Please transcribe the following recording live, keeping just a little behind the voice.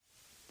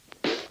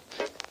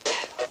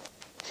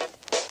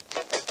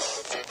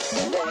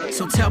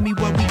So tell me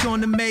what we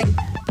gonna make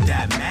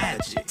that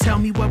magic. Tell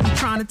me what we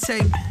trying to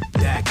take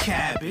that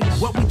cabbage.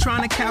 What we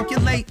trying to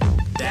calculate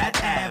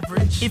that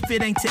average. If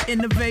it ain't to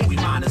innovate, we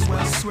might as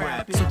well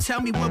scrap it. So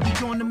tell me what we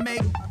gonna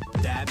make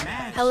that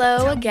magic.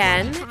 Hello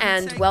again,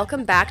 and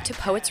welcome back to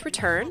Poets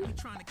Return.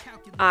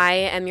 I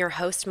am your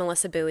host,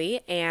 Melissa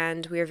Bowie,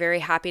 and we are very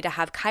happy to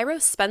have Cairo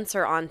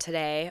Spencer on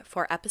today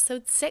for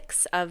episode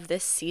 6 of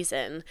this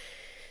season.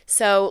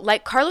 So,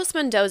 like Carlos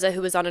Mendoza,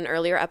 who was on an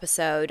earlier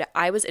episode,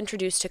 I was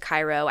introduced to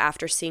Cairo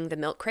after seeing the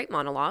Milk Crate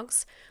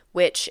Monologues,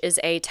 which is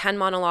a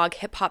 10-monologue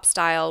hip-hop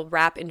style,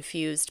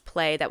 rap-infused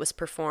play that was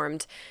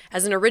performed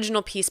as an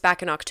original piece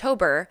back in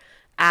October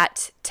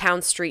at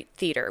Town Street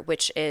Theater,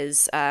 which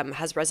is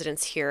has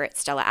residence here at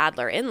Stella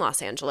Adler in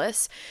Los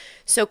Angeles.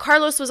 So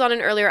Carlos was on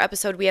an earlier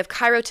episode. We have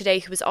Cairo today,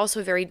 who is also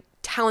a very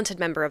talented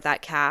member of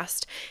that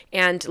cast.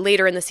 And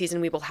later in the season,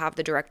 we will have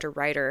the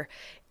director-writer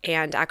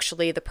and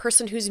actually the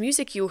person whose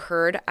music you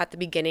heard at the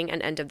beginning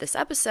and end of this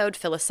episode,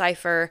 Phyllis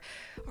Cypher,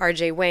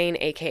 RJ Wayne,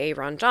 a.k.a.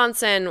 Ron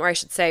Johnson, or I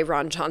should say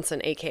Ron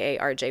Johnson,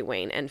 a.k.a. RJ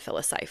Wayne, and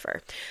Phyllis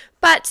Cypher.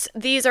 But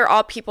these are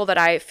all people that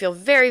I feel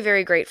very,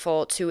 very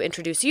grateful to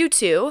introduce you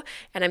to,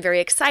 and I'm very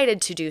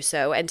excited to do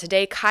so. And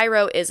today,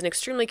 Cairo is an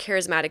extremely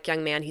charismatic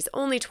young man. He's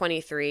only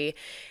 23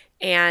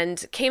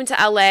 and came to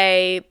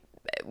LA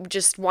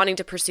just wanting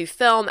to pursue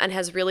film and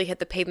has really hit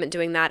the pavement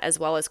doing that, as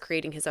well as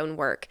creating his own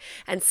work.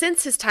 And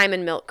since his time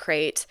in Milk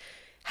Crate,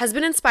 has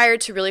been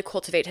inspired to really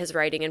cultivate his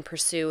writing and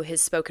pursue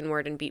his spoken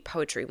word and beat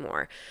poetry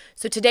more.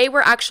 So today we're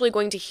actually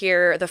going to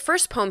hear the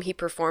first poem he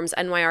performs,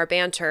 NYR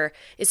Banter,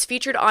 is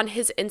featured on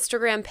his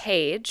Instagram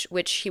page,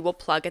 which he will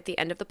plug at the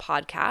end of the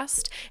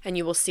podcast, and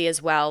you will see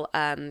as well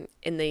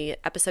in the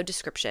episode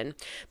description.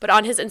 But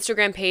on his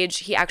Instagram page,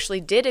 he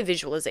actually did a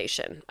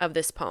visualization of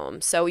this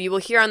poem. So you will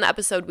hear on the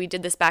episode, we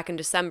did this back in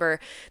December,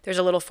 there's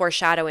a little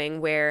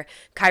foreshadowing where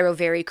Cairo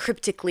very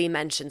cryptically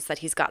mentions that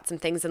he's got some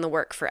things in the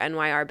work for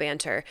NYR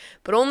Banter.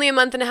 But only a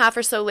month and a half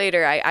or so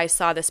later, I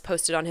saw this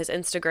posted on his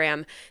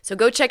Instagram. So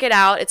go check it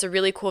out. It's a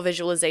really cool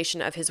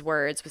visualization of his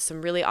words with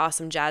some really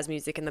awesome jazz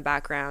music in the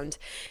background.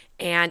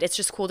 And it's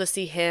just cool to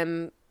see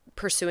him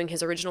pursuing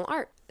his original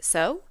art.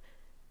 So,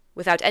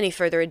 without any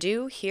further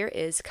ado, here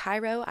is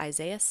Cairo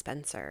Isaiah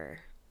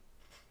Spencer.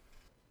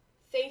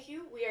 Thank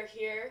you. We are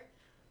here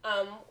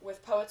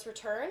with Poets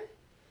Return.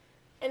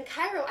 And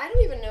Cairo, I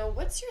don't even know,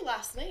 what's your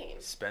last name?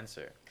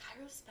 Spencer.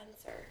 Cairo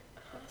Spencer.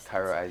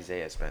 Cairo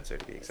Isaiah Spencer,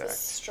 to be exact. It's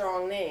a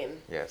strong name.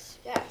 Yes.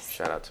 Yes.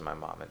 Shout out to my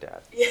mom and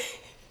dad. Yeah.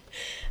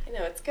 I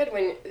know, it's good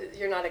when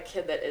you're not a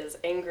kid that is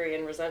angry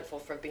and resentful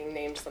for being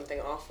named something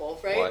awful,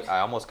 right? Well, I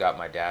almost got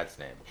my dad's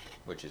name,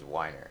 which is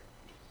Weiner.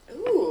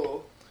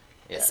 Ooh.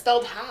 Yeah. It's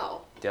spelled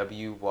how?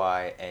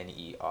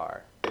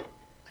 W-Y-N-E-R. I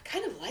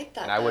kind of like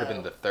that, And I would have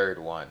been the third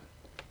one.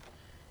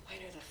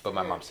 Weiner the third. But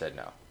my mom said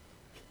no.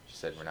 She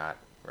said, we're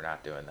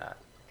not doing that.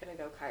 Gonna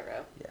go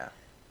Cairo. Yeah.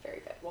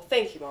 Very good. Well,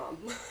 thank you, Mom.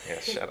 Yeah,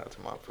 shout out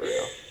to Mom for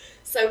real.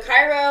 So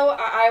Cairo,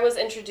 I was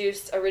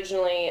introduced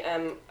originally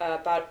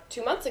about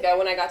 2 months ago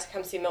when I got to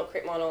come see Milk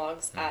Crate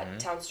Monologues at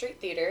Town Street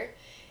Theater.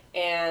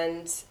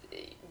 And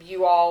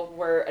you all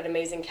were an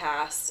amazing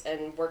cast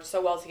and worked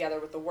so well together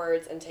with the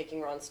words and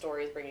taking Ron's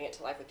stories, bringing it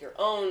to life with your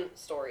own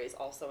stories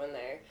also in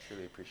there.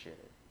 Truly appreciate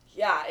it.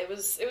 Yeah, it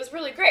was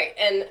really great,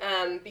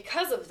 and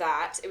because of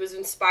that, it was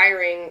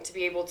inspiring to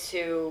be able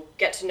to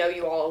get to know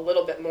you all a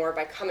little bit more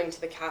by coming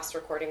to the cast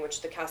recording,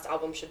 which the cast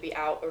album should be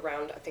out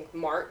around, I think,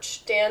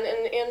 March. Dan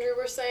and Andrew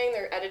were saying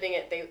they're editing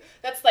it.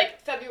 That's like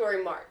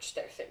February, March.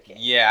 They're thinking.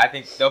 Yeah, I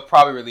think they'll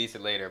probably release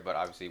it later, but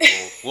obviously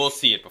we'll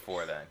see it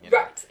before then. You know?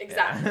 Right,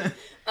 exactly. Yeah.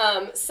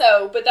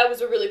 But that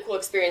was a really cool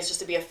experience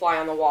just to be a fly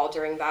on the wall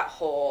during that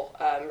whole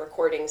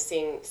recording,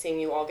 seeing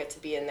you all get to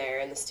be in there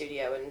in the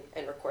studio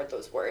and record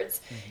those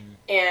words. Mm-hmm.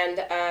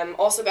 And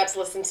also got to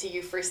listen to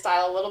you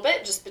freestyle a little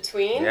bit just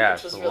between,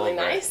 which was really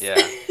nice. Yeah.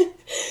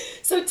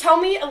 So tell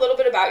me a little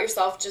bit about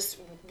yourself. Just,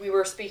 we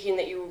were speaking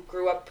that you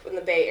grew up in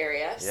the Bay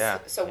Area. Yeah.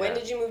 So when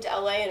did you move to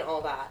LA and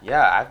all that?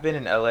 Yeah, I've been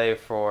in LA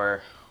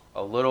for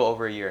a little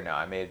over a year now.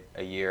 I made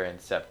a year in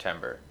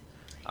September.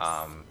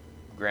 Nice.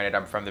 Granted,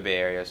 I'm from the Bay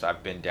Area, so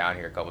I've been down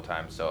here a couple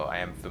times, so I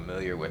am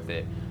familiar with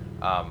it.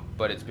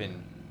 But it's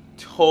been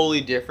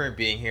totally different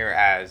being here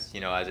as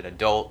an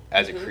adult,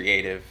 as a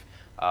creative.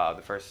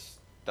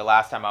 The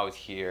last time I was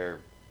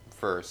here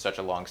for such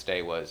a long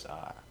stay was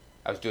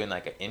I was doing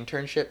like an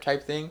internship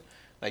type thing,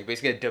 like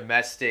basically a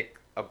domestic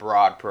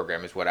abroad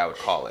program is what I would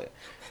call it.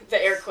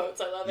 The air quotes,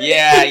 I love it.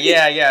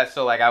 Yeah.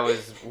 So like I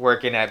was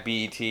working at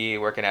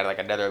BET, working at like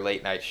another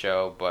late night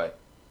show, but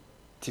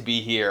to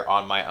be here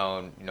on my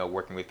own,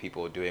 working with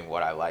people, doing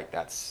what I like,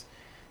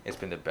 it's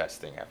been the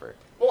best thing ever.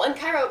 Well, and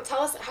Cairo,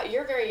 tell us,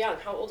 you're very young.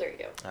 How old are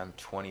you? I'm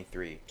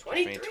 23.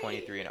 23?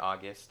 23 in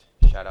August.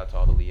 Shout out to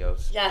all the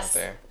Leos out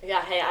there.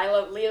 Yeah, hey, I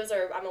love Leos.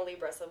 I'm a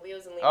Libra, so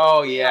Leos and Libras.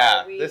 Oh,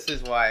 yeah. This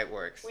is why it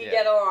works. We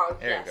get along.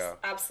 There you go.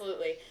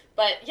 Absolutely.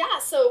 But, yeah,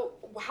 so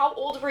how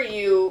old were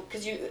you?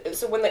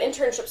 So when the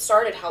internship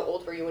started, how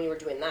old were you when you were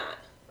doing that?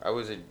 I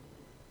was a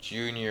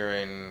junior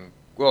in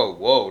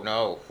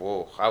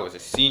Whoa. I was a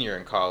senior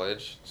in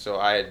college, so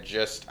I had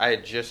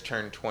just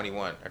turned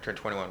 21. I turned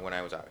 21 when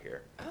I was out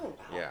here. Oh, wow.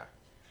 Yeah.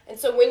 And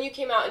so when you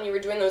came out and you were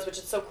doing those, which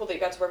is so cool that you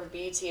got to work with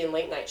BET and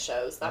late night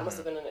shows, that must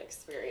have been an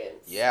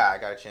experience. Yeah, I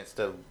got a chance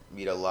to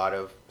meet a lot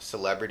of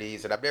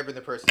celebrities, and I've never been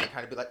the person to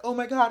kind of be like, oh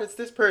my God, it's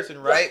this person,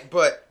 right? Yeah.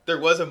 But there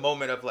was a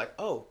moment of like,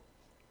 oh,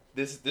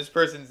 this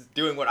person's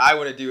doing what I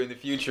want to do in the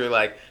future.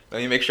 Like, let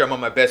me make sure I'm on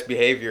my best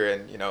behavior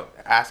and,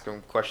 ask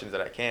them questions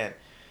that I can.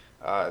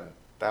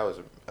 That was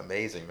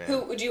amazing, man.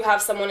 Who would you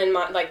have someone in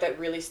mind like that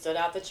really stood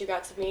out that you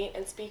got to meet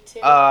and speak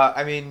to?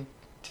 I mean,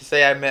 to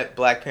say I met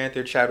Black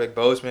Panther Chadwick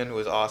Boseman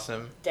was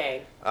awesome.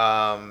 Dang.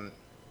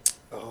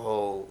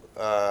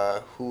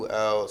 Who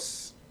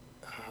else?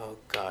 Oh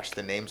gosh,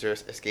 the names are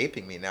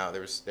escaping me now.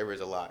 There was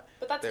a lot.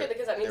 But that's good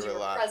because that means you were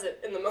present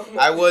in the moment.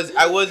 I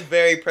was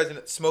very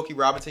present. Smokey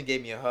Robinson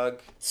gave me a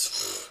hug.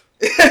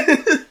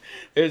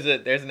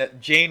 there's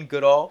Jane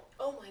Goodall.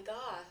 Oh my gosh.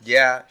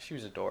 Yeah, she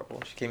was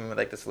adorable. She came in with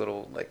like this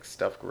little like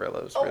stuffed gorilla.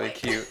 It was really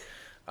cute.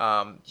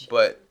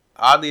 But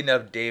oddly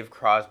enough, Dave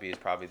Crosby is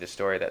probably the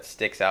story that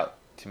sticks out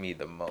to me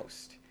the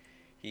most.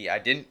 I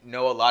didn't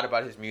know a lot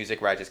about his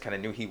music, right? I just kind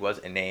of knew he was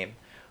a name.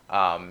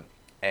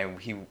 And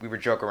we were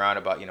joking around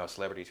about,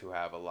 celebrities who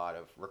have a lot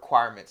of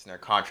requirements in their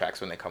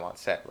contracts when they come on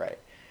set, right?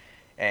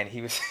 And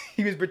he was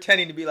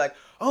pretending to be like,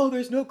 oh,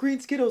 there's no green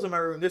Skittles in my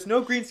room. There's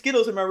no green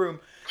Skittles in my room.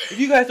 If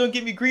you guys don't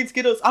give me green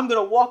Skittles, I'm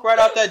going to walk right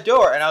out that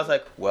door. And I was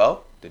like,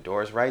 well, the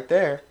door's right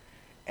there.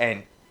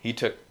 And he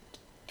took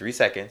 3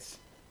 seconds.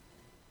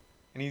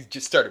 And he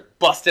just started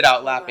busted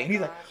out laughing. And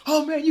he's like,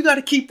 oh, man, you got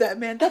to keep that,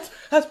 man. That's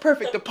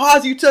perfect. The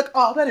pause you took,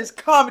 oh, that is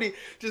comedy.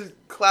 Just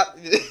clap.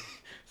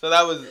 So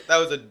that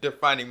was a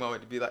defining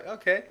moment to be like,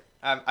 okay,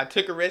 I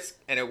took a risk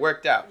and it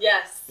worked out.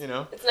 Yes.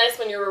 It's nice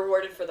when you're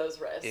rewarded for those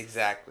risks.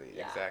 Exactly.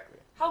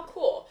 How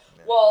cool.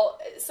 Yeah. Well,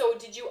 so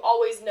did you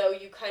always know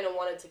you kind of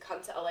wanted to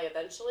come to LA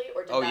eventually?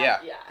 Or yeah.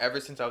 Ever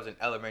since I was in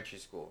elementary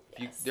school.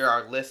 Yes. There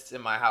are lists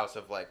in my house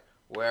of like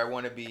where I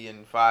want to be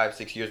in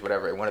 5-6 years,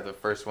 whatever. And one of the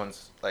first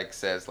ones like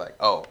says like,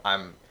 oh,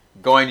 I'm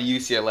going to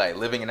UCLA,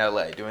 living in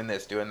LA, doing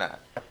this, doing that.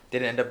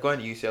 Didn't end up going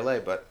to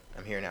UCLA, but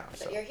I'm here now.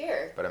 But you're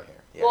here. But I'm here.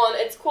 Yeah. Well,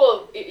 and it's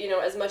cool,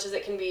 as much as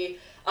it can be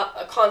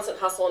a constant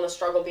hustle and a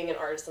struggle being an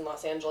artist in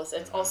Los Angeles,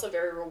 it's also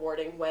very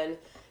rewarding when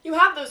you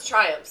have those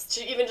triumphs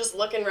to even just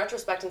look in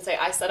retrospect and say,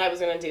 I said I was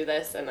going to do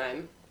this and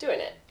I'm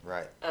doing it.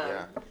 Right.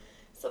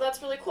 So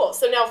that's really cool.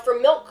 So now for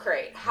Milk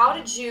Crate, how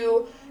did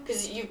you,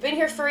 because you've been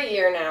here for a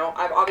year now,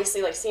 I've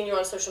obviously seen you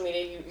on social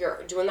media,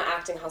 you're doing the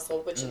acting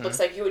hustle, which looks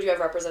like you have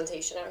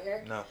representation out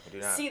here. No, I do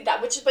not. See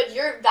that, but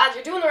you're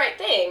doing the right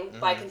thing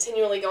by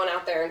continually going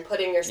out there and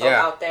putting yourself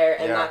out there,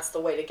 and that's the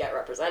way to get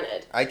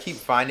represented. I keep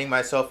finding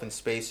myself in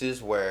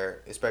spaces where,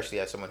 especially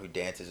as someone who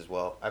dances as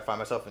well, I find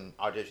myself in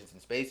auditions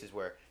in spaces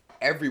where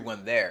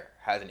everyone there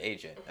has an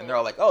agent, and they're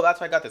all like, "Oh, that's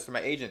how I got this through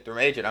my agent."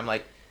 I'm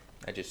like,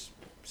 I just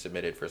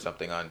submitted for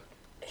something on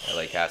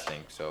LA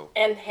Casting, so.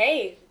 And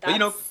hey, that's...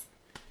 But,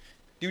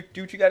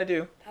 do what you got to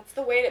do. That's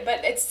the way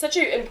but it's such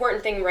an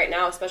important thing right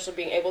now, especially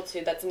being able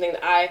to, that's something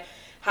that I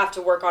have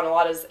to work on a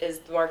lot is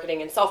the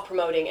marketing and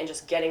self-promoting and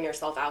just getting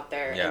yourself out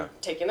there and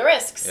taking the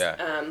risks.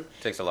 Yeah, it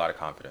takes a lot of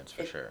confidence,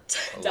 for sure.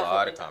 A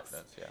lot of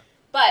confidence,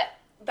 But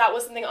that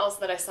was something else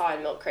that I saw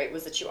in Milk Crate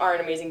was that you are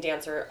an amazing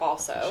dancer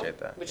also. Appreciate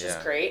that. Which is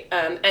great.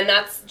 And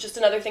that's just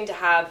another thing to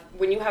have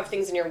when you have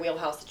things in your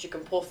wheelhouse that you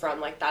can pull from,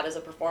 like that as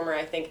a performer.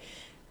 I think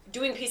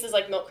doing pieces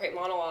like Milk Crate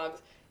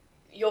monologues,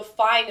 you'll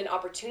find an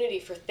opportunity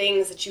for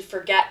things that you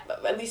forget,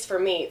 at least for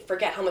me,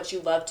 forget how much you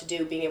love to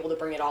do, being able to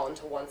bring it all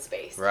into one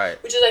space.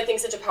 Right. Which is, I think,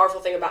 such a powerful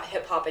thing about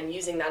hip-hop and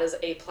using that as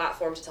a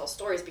platform to tell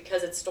stories,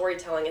 because it's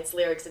storytelling, it's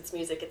lyrics, it's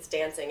music, it's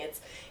dancing,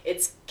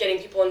 it's getting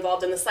people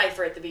involved in the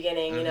cypher at the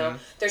beginning,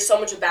 There's so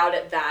much about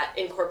it that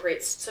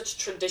incorporates such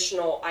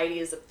traditional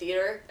ideas of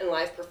theater and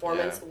live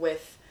performance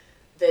with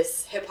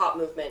this hip-hop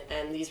movement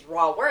and these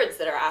raw words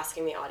that are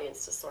asking the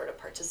audience to sort of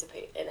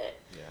participate in it.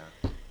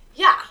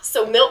 Yeah,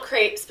 so Milk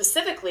Crate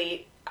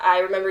specifically, I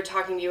remember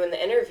talking to you in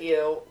the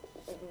interview.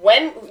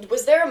 When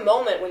was there a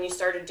moment when you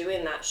started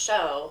doing that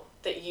show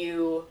that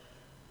you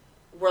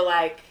were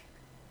like,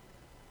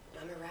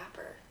 I'm a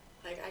rapper,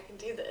 like I can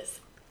do this?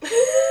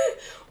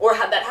 Or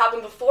had that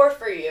happened before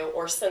for you,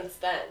 or since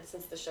then,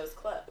 since the show's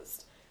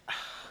closed?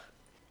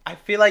 I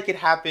feel like it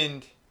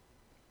happened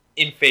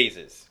in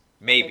phases,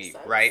 maybe,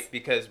 right?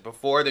 Because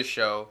before the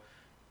show,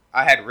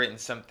 I had written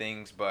some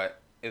things, but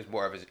it was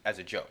more of as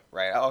a joke,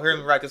 right? I'll hear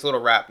him write this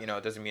little rap, it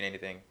doesn't mean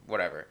anything,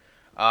 whatever.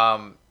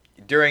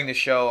 During the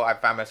show, I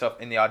found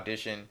myself in the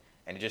audition,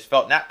 and it just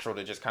felt natural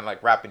to just kind of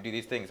like rap and do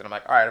these things. And I'm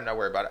like, all right, I'm not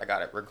worried about it. I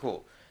got it. We're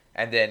cool.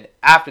 And then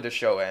after the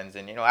show ends,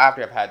 and,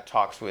 after I've had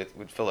talks with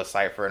Phyllis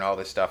Cypher and all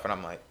this stuff, and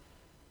I'm like,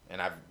 and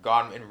I've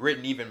gone and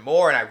written even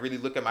more, and I really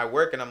look at my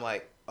work, and I'm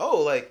like, oh,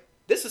 like,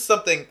 this is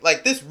something,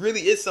 like, this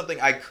really is something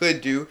I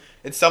could do.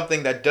 It's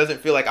something that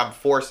doesn't feel like I'm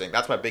forcing.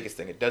 That's my biggest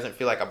thing. It doesn't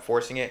feel like I'm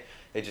forcing it.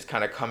 It just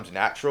kind of comes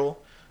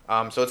natural.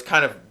 So it's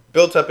kind of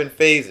built up in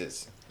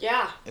phases.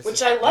 Yeah,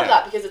 which I love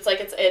that, because it's like,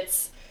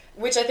 it's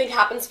which I think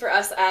happens for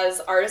us as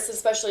artists,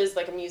 especially as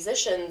like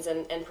musicians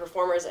and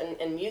performers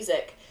and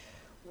music,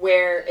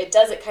 where it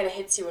kind of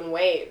hits you in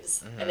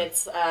waves. And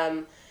it's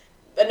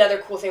another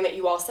cool thing that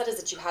you all said is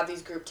that you have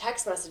these group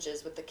text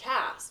messages with the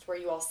cast where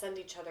you all send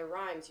each other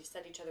rhymes, you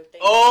send each other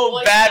things.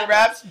 Oh, Bad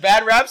Raps crew.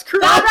 Bad Raps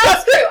crew.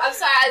 I'm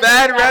sorry,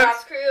 Bad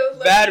Raps crew.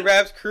 Bad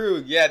Raps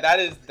crew. Yeah,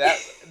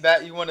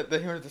 that you wanted to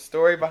hear the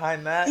story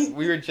behind that?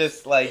 We were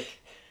just like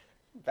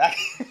back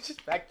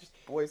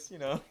boys,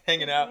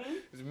 hanging out.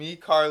 It was me,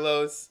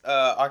 Carlos,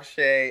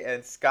 Akshay,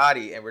 and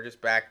Scotty, and we're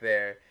just back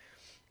there.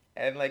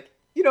 And like,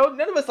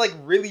 none of us like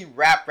really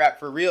rap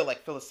for real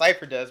like Phyllis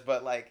Cypher does,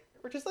 but like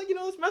we're just like,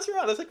 let's mess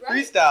around. Let's like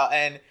freestyle.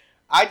 And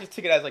I just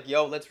took it as like,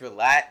 yo, let's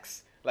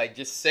relax. Like,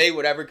 just say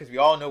whatever, because we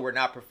all know we're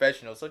not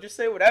professionals. So just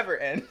say whatever.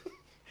 And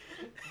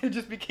it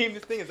just became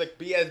this thing. It's like,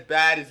 be as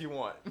bad as you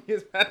want. Be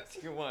as bad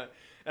as you want.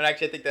 And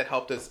actually, I think that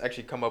helped us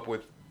actually come up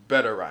with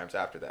better rhymes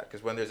after that.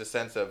 Because when there's a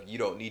sense of you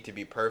don't need to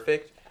be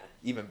perfect,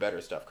 even better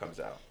stuff comes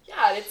out.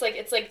 Yeah, it's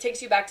like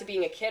takes you back to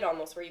being a kid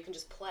almost, where you can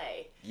just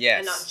play. Yes.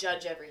 And not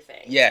judge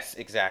everything. Yes,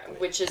 exactly.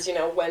 Which is,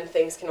 when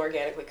things can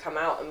organically come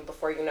out, and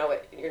before you know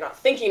it, you're not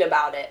thinking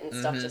about it, and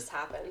stuff just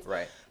happens.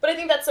 Right. But I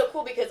think that's so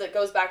cool, because it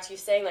goes back to you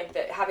saying, like,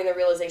 that having the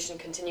realization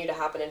continue to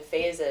happen in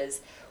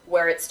phases,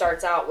 where it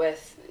starts out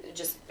with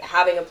just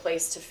having a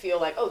place to feel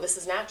like, oh, this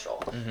is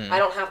natural. I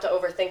don't have to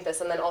overthink this,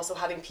 and then also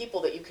having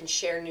people that you can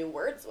share new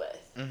words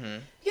with.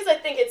 Because I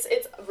think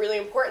it's really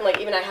important. Like,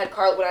 even when I had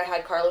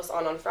Carlos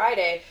on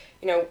Friday,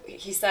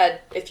 he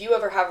said, if you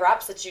ever have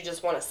raps that you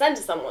just want to send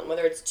to someone,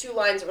 whether it's 2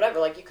 lines or whatever,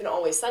 like, you can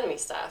always send me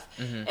stuff.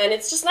 And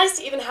it's just nice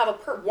to even have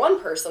one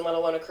person, let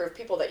alone a crew of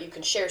people that you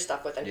can share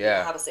stuff with and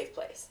have a safe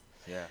place.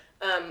 Yeah.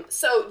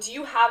 So do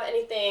you have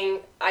anything,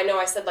 I know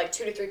I said like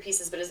 2 to 3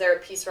 pieces, but is there a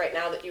piece right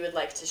now that you would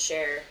like to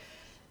share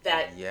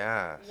that,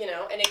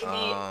 and it can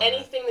be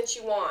anything that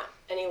you want,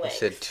 any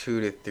length? You said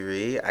 2 to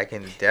 3. I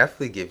can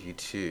definitely give you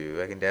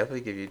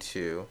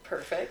 2.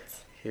 Perfect.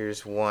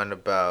 Here's one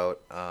about,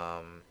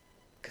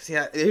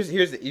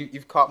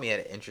 you've caught me at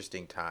an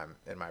interesting time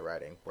in my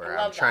writing, where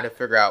I'm trying to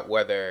figure out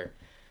whether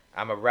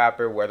I'm a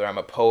rapper, whether I'm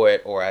a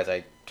poet, or as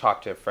I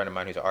talked to a friend of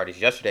mine who's an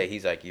artist yesterday,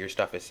 he's like, your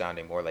stuff is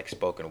sounding more like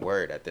spoken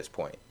word at this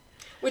point.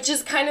 Which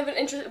is kind of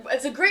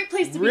it's a great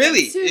place to be.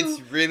 Really, too,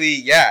 it's really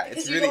interesting.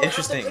 Because you don't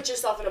have to put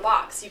yourself in a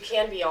box. You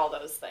can be all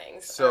those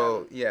things.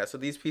 So, so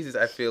these pieces,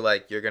 I feel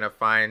like you're going to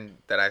find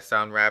that I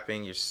sound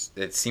rapping.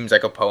 It seems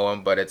like a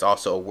poem, but it's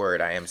also a word.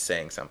 I am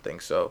saying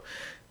something. So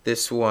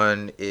this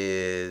one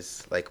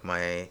is like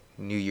my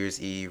New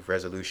Year's Eve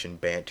resolution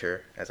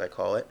banter, as I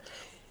call it.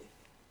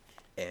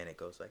 And it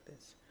goes like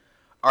this.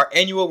 Our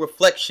annual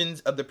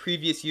reflections of the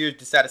previous year's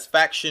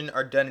dissatisfaction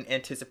are done in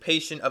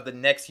anticipation of the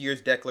next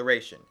year's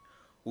declaration.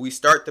 Will we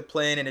start the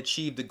plan and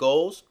achieve the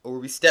goals, or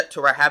will we step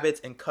to our habits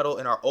and cuddle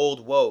in our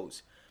old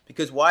woes?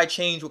 Because why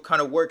change what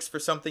kind of works for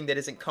something that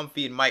isn't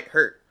comfy and might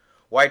hurt?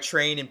 Why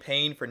train in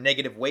pain for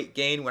negative weight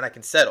gain when I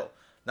can settle?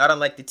 Not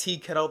unlike the tea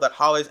kettle that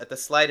hollers at the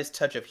slightest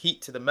touch of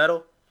heat to the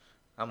metal.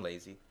 I'm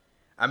lazy.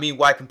 I mean,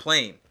 why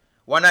complain?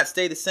 Why not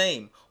stay the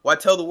same? Why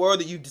tell the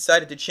world that you've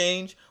decided to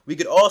change? We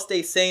could all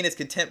stay sane as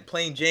content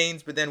plain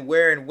Janes, but then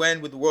where and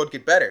when would the world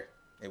get better?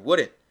 It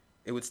wouldn't.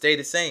 It would stay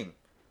the same.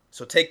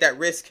 So take that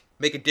risk,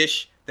 make a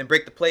dish, then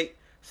break the plate,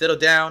 settle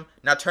down,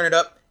 now turn it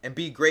up, and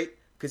be great,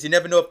 because you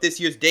never know if this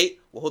year's date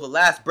will hold the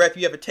last breath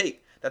you ever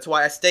take. That's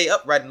why I stay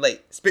up riding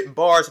late, spitting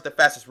bars at the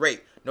fastest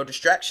rate. No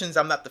distractions,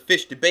 I'm not the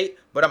fish debate,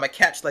 but I'm a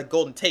catch like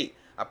Golden Tate.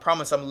 I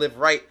promise I'm gonna live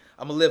right,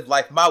 I'm gonna live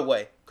life my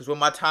way, because when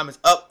my time is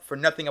up, for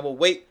nothing I will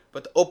wait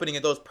but the opening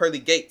of those pearly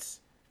gates.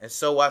 And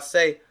so I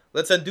say,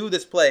 let's undo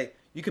this play.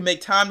 You can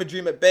make time to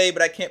dream at bay,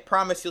 but I can't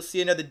promise you'll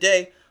see another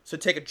day. So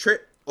take a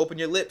trip, open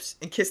your lips,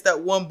 and kiss that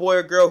one boy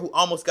or girl who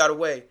almost got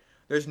away.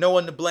 There's no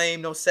one to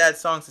blame, no sad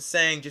songs to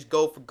sing, just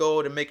go for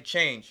gold and make a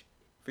change,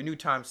 for new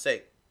time's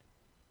sake.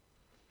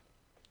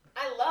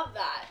 I love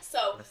that.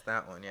 So that's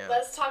that one, yeah.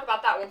 Let's talk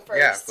about that one first.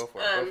 Yeah, go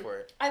for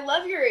it. I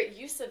love your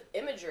use of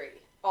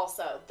imagery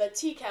also. The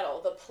tea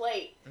kettle, the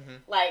plate,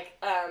 like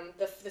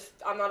the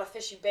I'm not a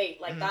fishy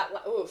bait, like that.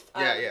 Oof.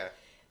 Yeah.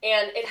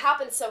 And it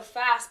happens so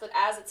fast, but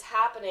as it's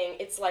happening,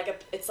 it's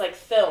like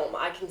film.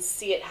 I can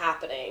see it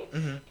happening,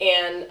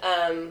 and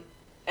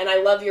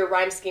I love your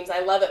rhyme schemes. I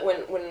love it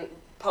when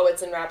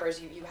poets and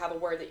rappers, you have a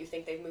word that you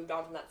think they've moved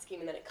on from that scheme,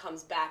 and then it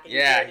comes back. And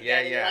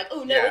and you're like,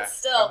 oh no, it's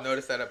still. I've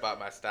noticed that about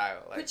my style,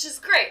 which is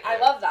great. Yeah. I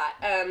love that.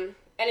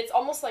 And it's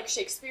almost like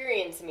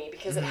Shakespearean to me,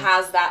 because it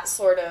has that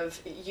sort of.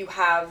 You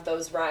have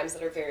those rhymes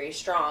that are very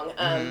strong.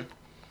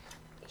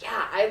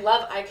 Yeah,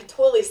 I could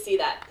totally see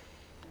that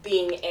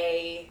being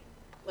a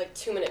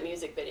 2-minute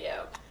music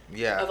video.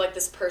 Yeah. Of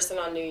this person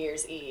on New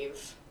Year's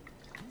Eve,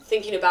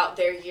 thinking about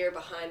their year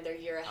behind, their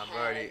year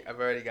ahead. I've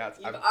already got.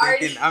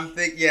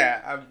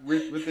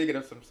 We're thinking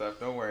of some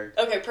stuff. Don't worry.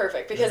 Okay,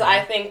 perfect. Because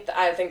I think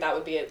that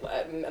would be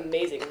an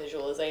amazing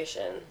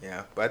visualization.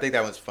 Yeah, but I think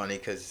that one's funny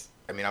because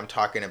I'm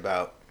talking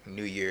about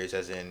New Year's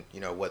as in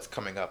what's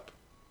coming up,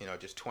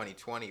 just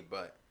 2020.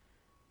 But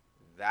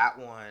that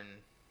one,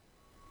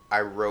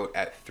 I wrote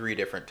at 3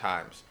 different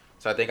times.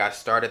 So I think I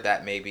started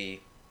that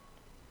maybe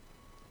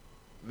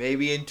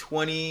maybe in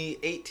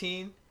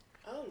 2018.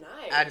 Oh,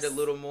 nice. Added a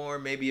little more,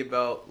 maybe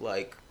about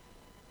like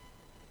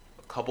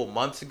a couple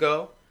months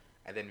ago.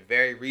 And then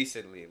very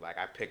recently, like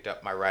I picked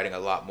up my writing a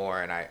lot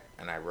more, and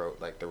I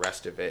wrote like the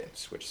rest of it and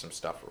switched some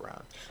stuff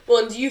around.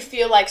 Well, and do you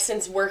feel like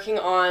since working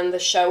on the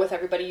show with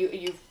everybody,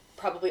 you've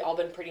probably all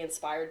been pretty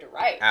inspired to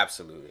write?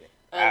 Absolutely.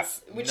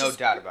 No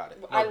doubt about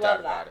it. I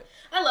love that.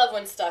 I love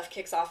when stuff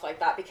kicks off like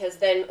that, because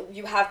then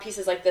you have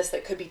pieces like this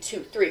that could be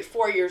 2, 3,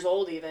 4 years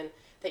old even,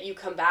 that you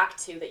come back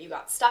to, that you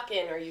got stuck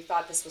in, or you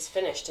thought this was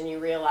finished, and you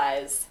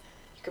realize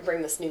you can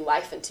bring this new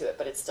life into it,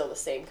 but it's still the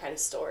same kind of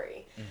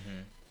story.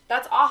 Mm-hmm.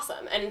 That's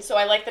awesome. And so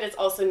I like that it's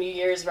also New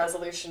Year's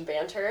resolution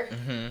banter.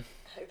 Mm-hmm.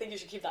 I think you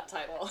should keep that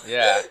title.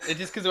 Yeah, it's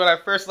just because when I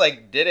first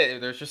did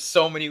it, there's just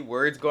so many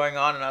words going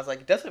on, and I was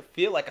like, it doesn't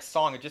feel like a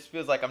song. It just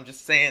feels like I'm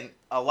just saying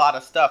a lot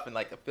of stuff, and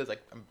like it feels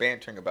like I'm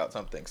bantering about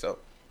something. So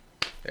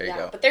there you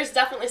go. But there's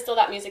definitely still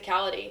that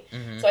musicality.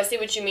 Mm-hmm. So I see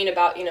what you mean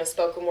about,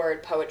 spoken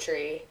word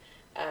poetry,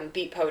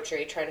 beat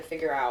poetry, trying to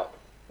figure out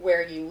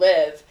where you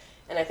live.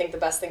 And I think the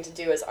best thing to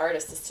do as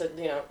artists is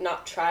to,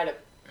 not try to,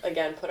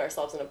 again, put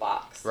ourselves in a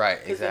box. Right,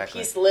 exactly. Because the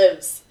piece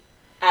lives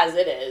as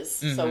it is,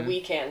 so we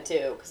can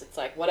too. Because it's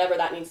like, whatever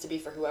that needs to be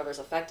for whoever's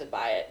affected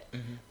by it,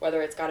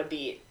 whether it's got a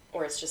beat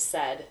or it's just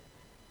said,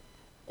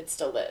 it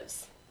still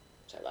lives,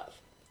 which I love.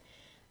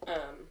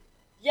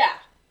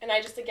 And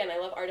I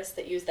love artists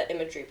that use that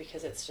imagery,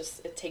 because it's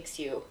just, it takes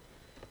you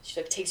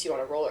on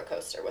a roller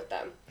coaster with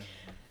them.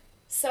 Mm-hmm.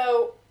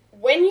 So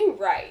when you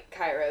write,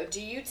 Cairo,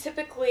 do you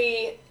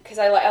typically, because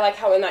I like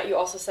how in that you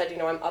also said,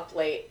 I'm up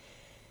late.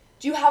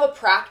 Do you have a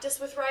practice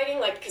with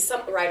writing? Like, because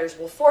some writers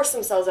will force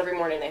themselves every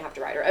morning they have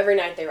to write, or every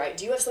night they write.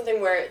 Do you have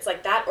something where it's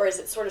like that, or is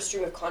it sort of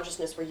stream of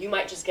consciousness where you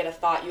might just get a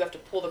thought, you have to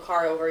pull the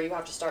car over, you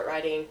have to start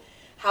writing?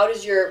 How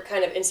does your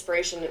kind of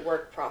inspiration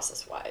work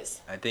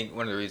process-wise? I think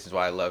one of the reasons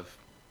why I love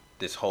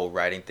this whole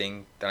writing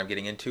thing that I'm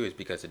getting into is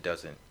because it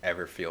doesn't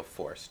ever feel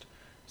forced.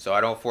 So I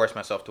don't force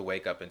myself to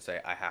wake up and say,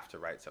 I have to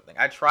write something.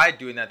 I tried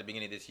doing that at the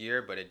beginning of this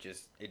year, but it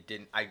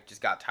didn't, I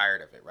just got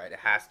tired of it, right? It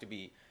has to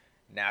be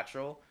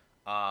natural.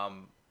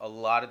 A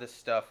lot of the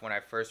stuff, when I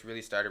first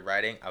really started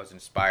writing, I was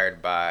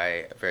inspired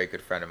by a very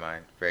good friend of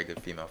mine, very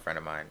good female friend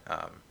of mine.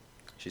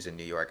 She's in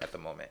New York at the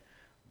moment.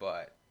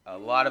 But a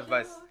lot of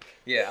my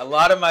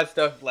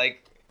stuff,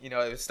 like, it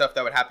was stuff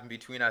that would happen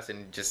between us,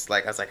 and just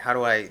like, I was like, how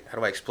do I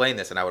explain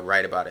this? And I would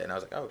write about it, and I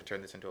was like, oh,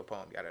 turn this into a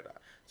poem, yada, yada.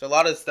 So a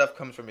lot of the stuff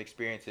comes from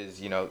experiences,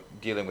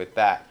 dealing with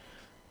that.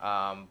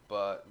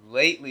 But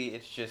lately,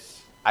 it's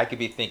just, I could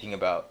be thinking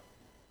about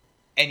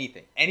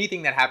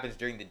anything that happens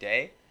during the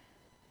day.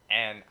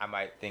 And I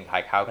might think,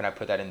 like, how can I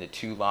put that into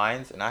 2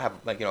 lines? And I have,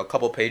 like, a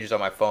couple pages on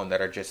my phone that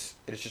are it's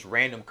just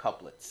random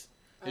couplets.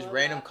 Just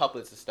random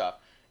couplets of stuff.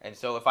 And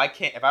so if I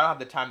don't have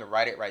the time to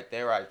write it right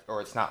there,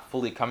 or it's not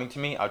fully coming to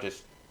me, I'll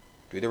just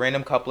do the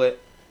random couplet.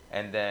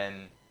 And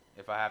then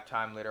if I have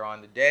time later on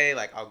in the day,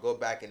 like, I'll go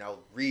back and I'll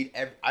read.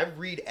 I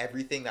read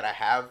everything that I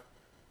have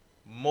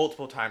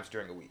multiple times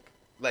during the week.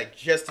 Like,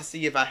 just to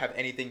see if I have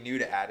anything new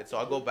to add. And so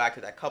I'll go back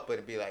to that couplet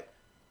and be like,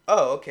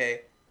 oh,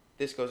 okay.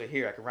 This goes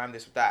here. I can rhyme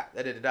this with that.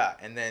 Da-da-da-da.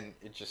 And then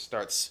it just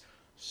starts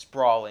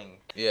sprawling.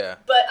 Yeah.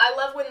 But I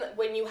love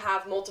when you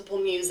have multiple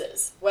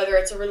muses, whether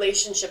it's a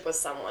relationship with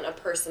someone, a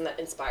person that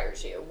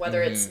inspires you,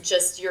 whether it's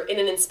just you're in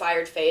an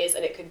inspired phase,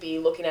 and it could be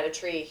looking at a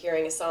tree,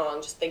 hearing a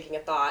song, just thinking a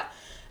thought.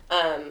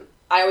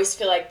 I always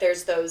feel like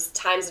there's those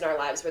times in our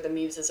lives where the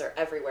muses are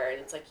everywhere, and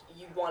it's like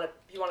you want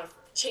to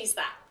chase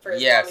that for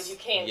as long as you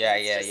can.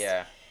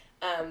 Yeah.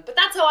 But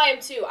that's how I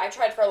am too. I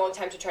tried for a long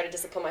time to try to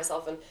discipline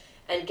myself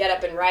and get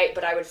up and write,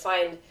 but I would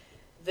find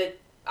that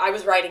I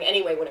was writing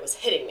anyway when it was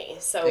hitting me.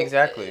 So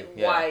exactly.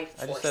 Why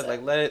I just said,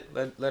 like, let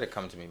it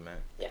come to me, man.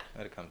 Yeah.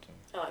 Let it come to me.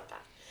 I like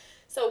that.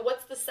 So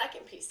what's the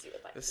second piece you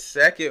would like? The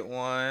second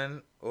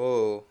one,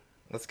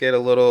 let's get a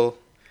little.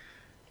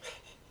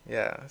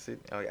 Yeah. Let's see.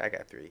 Oh, yeah, I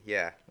got 3.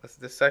 Yeah.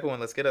 The second one.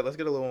 Let's get a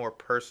little more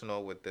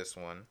personal with this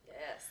one.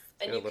 Yes.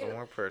 And you can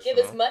more personal.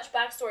 Give as much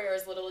backstory or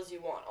as little as you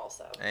want.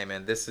 Also. Hey,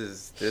 man, this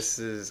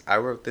is. I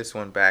wrote this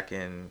one back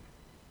in,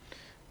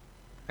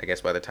 I guess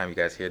by the time you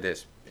guys hear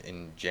this,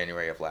 in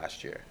January of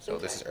last year. So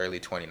This is early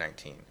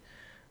 2019.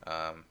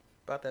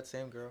 About that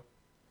same girl.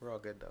 We're all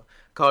good, though.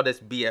 Call this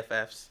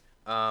BFFs.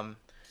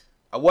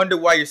 I wonder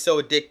why you're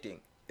so addicting.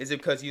 Is it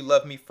because you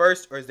love me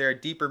first, or is there a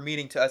deeper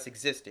meaning to us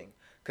existing?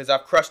 Because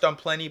I've crushed on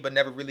plenty, but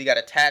never really got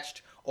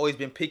attached. Always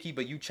been picky,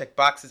 but you check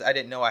boxes I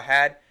didn't know I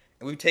had.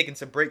 And we've taken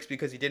some breaks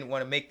because you didn't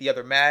want to make the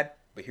other mad.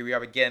 But here we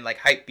are again, like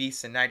hype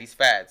beasts and 90s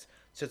fads.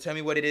 So tell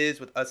me what it is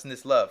with us and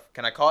this love.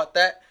 Can I call it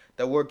that?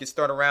 That word gets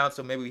thrown around,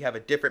 so maybe we have a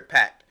different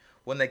pact.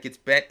 One that gets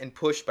bent and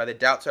pushed by the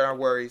doubts and our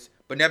worries,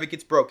 but never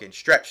gets broken,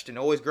 stretched, and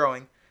always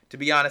growing. To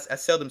be honest, I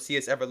seldom see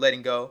us ever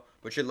letting go,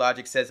 but your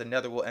logic says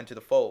another will enter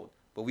the fold.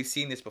 But we've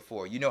seen this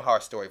before. You know how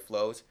our story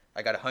flows.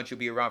 I got a hunch you'll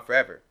be around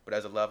forever. But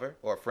as a lover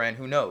or a friend,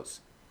 who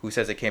knows? Who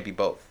says it can't be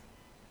both?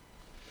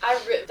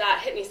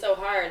 That hit me so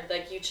hard.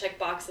 Like, you check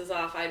boxes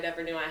off I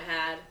never knew I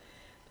had.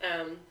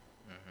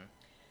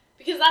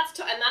 Because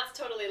that's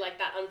totally like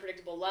that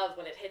unpredictable love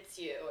when it hits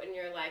you and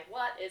you're like,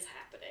 what is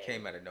happening?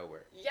 Came out of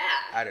nowhere. Yeah.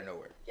 Out of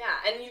nowhere. Yeah,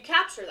 and you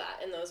capture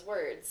that in those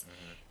words.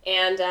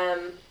 Mm-hmm.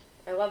 And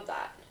I love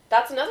that.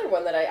 That's another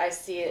one that I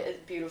see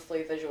it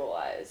beautifully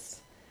visualized.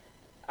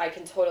 I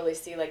can totally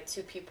see like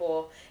two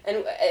people,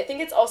 and I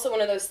think it's also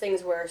one of those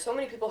things where so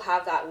many people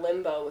have that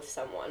limbo with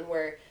someone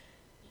where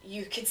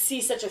you could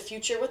see such a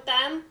future with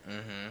them,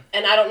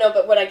 and I don't know,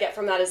 but what I get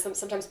from that is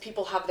sometimes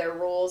people have their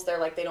rules. They're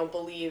like, they don't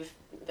believe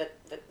that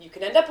you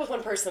can end up with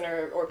one person,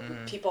 or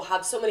people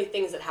have so many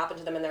things that happen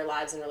to them in their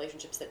lives and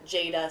relationships that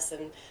jade us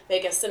and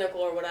make us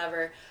cynical or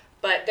whatever,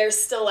 but there's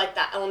still like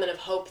that element of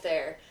hope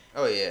there.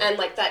 Oh yeah. And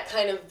like that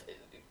kind of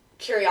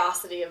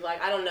curiosity of like,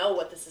 I don't know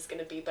what this is going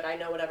to be, but I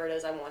know whatever it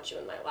is, I want you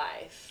in my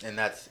life. And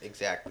that's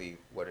exactly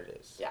what it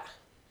is. Yeah.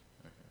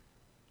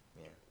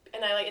 Yeah.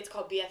 And it's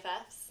called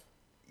BFFs.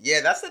 Yeah,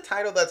 that's the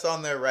title that's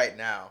on there right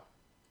now.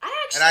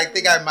 And I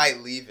think I might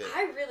leave it.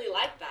 I really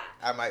like that.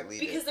 I might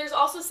leave it. Because there's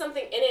also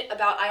something in it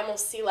about, I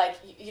almost see like,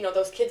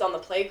 those kids on the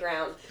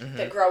playground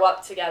that grow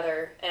up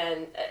together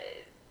and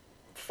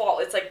fall.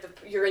 It's like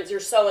you're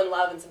so in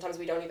love, and sometimes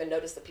we don't even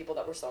notice the people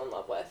that we're so in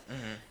love with.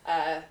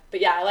 But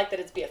yeah, I like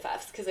that it's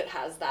BFFs because it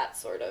has that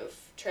sort of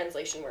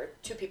translation where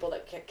two people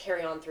that can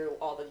carry on through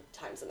all the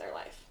times in their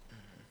life.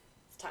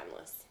 It's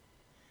timeless.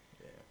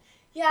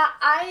 Yeah,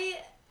 I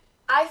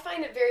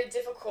find it very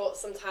difficult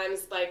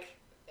sometimes. Like,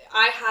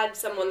 I had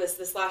someone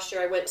this last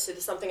year. I went to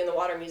the Something in the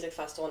Water Music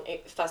Festival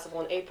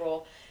in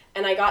April,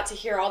 and I got to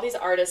hear all these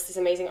artists, these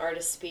amazing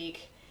artists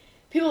speak.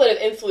 People that have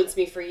influenced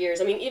me for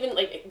years. I mean, even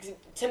like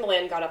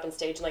Timbaland got up on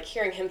stage, and like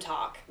hearing him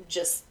talk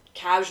just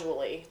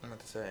casually. I'm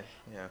about to say,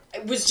 yeah.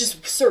 It was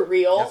just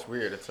surreal. That's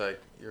weird. It's like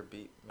your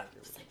beat.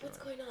 It's like, what's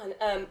going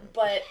on?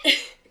 But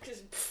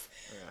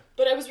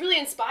I was really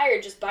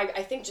inspired just by,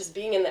 I think, just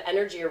being in the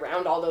energy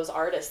around all those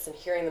artists and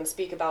hearing them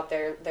speak about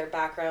their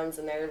backgrounds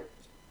and their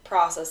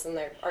process and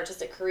their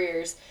artistic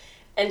careers.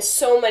 And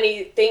so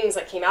many things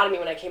that came out of me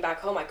when I came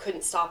back home, I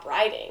couldn't stop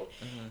writing.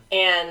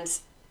 And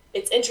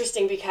it's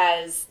interesting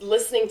because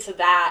listening to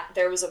that,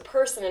 there was a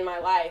person in my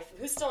life,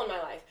 who's still in my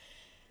life,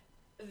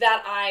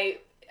 that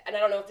and I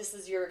don't know if this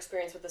is your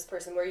experience with this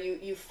person, where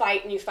you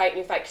fight and you fight and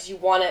you fight because you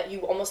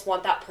almost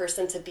want that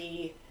person to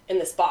be in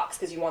this box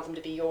because you want them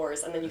to be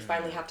yours, and then you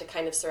finally have to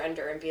kind of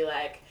surrender and be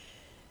like,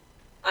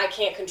 I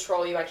can't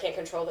control you, I can't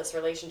control this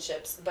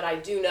relationships, but I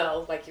do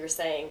know, like you were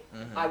saying,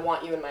 I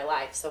want you in my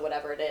life, so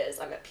whatever it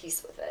is, I'm at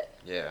peace with it.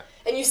 Yeah.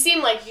 And you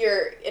seem like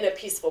you're in a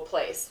peaceful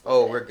place.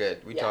 Oh, we're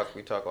good. We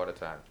talk all the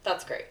time.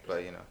 That's great.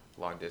 But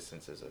long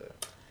distance is not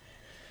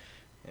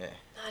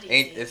easy.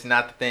 It's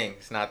not the thing.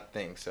 It's not the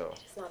thing. So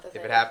it's not the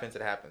thing. If it happens,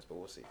 it happens. But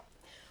we'll see.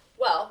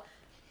 Well,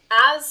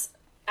 as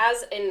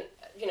an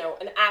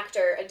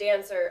actor, a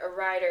dancer, a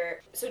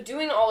writer, so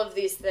doing all of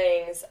these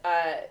things,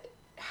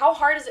 how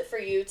hard is it for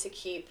you to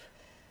keep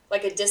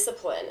like a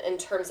discipline in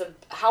terms of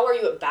how are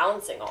you at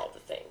balancing all of the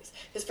things?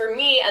 Because for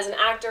me, as an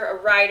actor,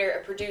 a writer,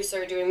 a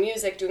producer, doing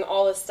music, doing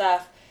all this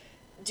stuff,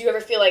 do you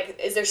ever feel like,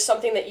 is there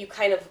something that you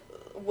kind of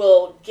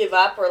will give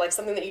up, or like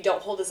something that you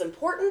don't hold as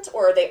important,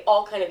 or are they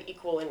all kind of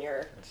equal in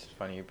your... It's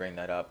funny you bring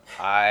that up.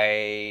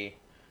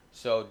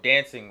 So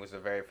dancing was the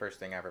very first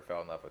thing I ever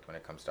fell in love with when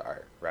it comes to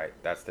art, right?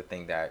 That's the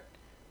thing that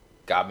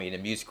got me into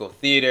musical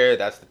theater.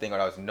 That's the thing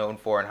that I was known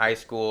for in high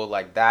school.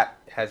 Like, that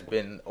has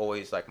been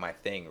always like my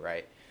thing,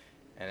 right?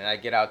 And then I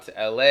get out to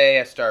LA,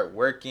 I start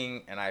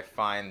working, and I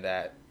find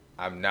that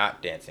I'm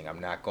not dancing.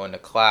 I'm not going to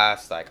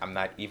class. Like, I'm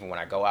not, even when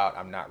I go out,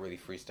 I'm not really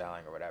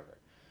freestyling or whatever.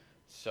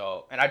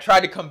 So, and I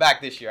tried to come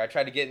back this year. I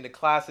tried to get into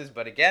classes,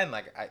 but again,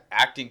 like,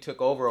 acting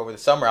took over the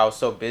summer. I was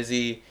so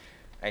busy,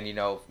 and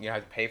I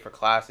had to pay for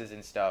classes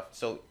and stuff.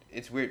 So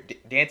it's weird.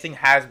 Dancing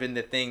has been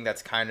the thing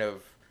that's kind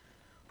of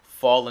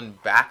fallen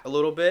back a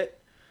little bit.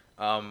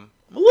 I'm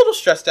a little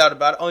stressed out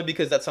about it, only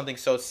because that's something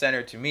so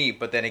centered to me.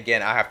 But then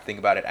again, I have to think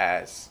about it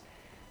as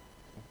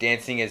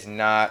dancing is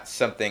not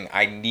something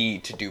I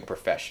need to do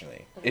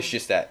professionally. It's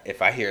just that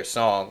if I hear a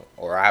song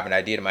or I have an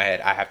idea in my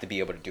head, I have to be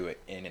able to do it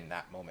in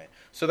that moment.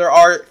 So there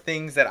are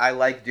things that I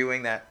like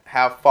doing that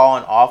have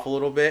fallen off a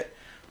little bit,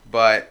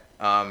 but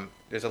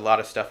there's a lot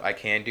of stuff I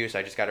can do. So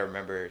I just got to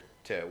remember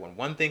to, when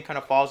one thing kind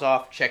of falls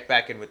off, check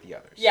back in with the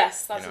others.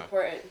 Yes, that's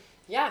important.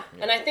 Yeah,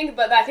 and I think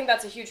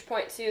that's a huge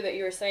point too that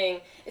you were saying.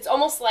 It's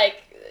almost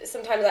like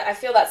sometimes I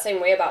feel that same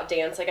way about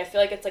dance. Like, I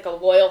feel like it's like a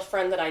loyal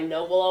friend that I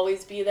know will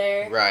always be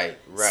there. Right.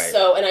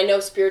 So, and I know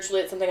spiritually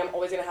it's something I'm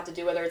always gonna have to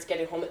do, whether it's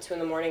getting home at 2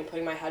 a.m,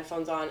 putting my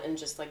headphones on, and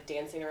just like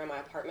dancing around my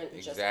apartment.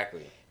 Exactly.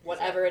 Just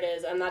whatever it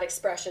is, and that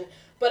expression.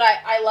 But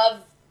I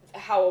love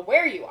how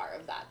aware you are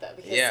of that, though,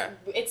 because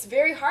it's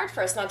very hard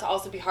for us not to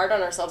also be hard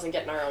on ourselves and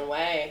get in our own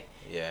way.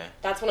 Yeah.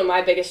 That's one of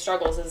my biggest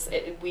struggles is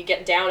we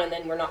get down and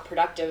then we're not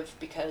productive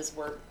because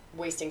we're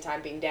wasting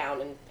time being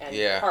down and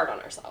hard on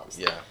ourselves.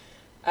 Yeah.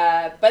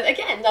 But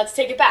again, let's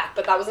take it back.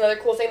 But that was another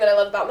cool thing that I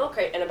love about Milk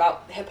Crate and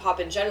about hip-hop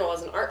in general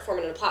as an art form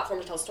and a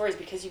platform to tell stories,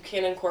 because you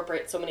can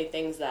incorporate so many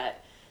things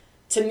that,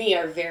 to me,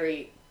 are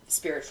very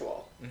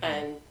spiritual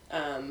and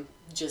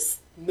just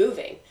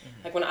moving.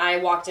 Like when I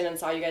walked in and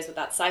saw you guys with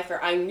that cipher,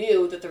 I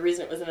knew that the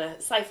reason it was in a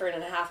cipher and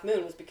in a half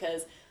moon was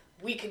because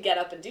we could get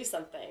up and do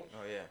something.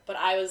 Oh yeah. But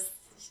I was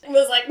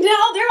like,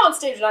 no, they're on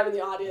stage and I'm in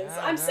the audience.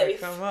 I'm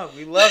safe. Come up.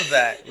 We love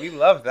that. We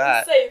love that.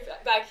 I'm safe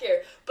back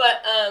here.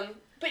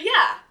 But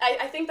yeah,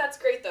 I think that's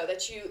great though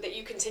that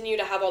you continue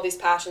to have all these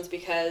passions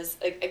because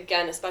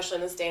again, especially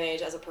in this day and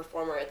age as a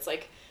performer, it's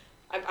like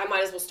I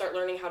might as well start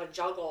learning how to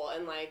juggle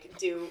and like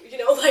do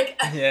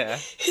yeah.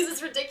 Because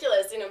it's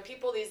ridiculous.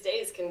 People these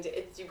days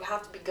you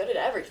have to be good at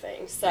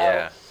everything.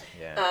 So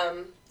yeah.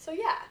 So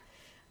yeah,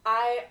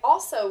 I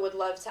also would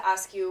love to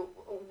ask you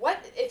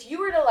what if you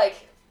were to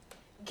like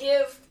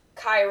give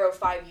Cairo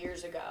 5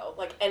 years ago,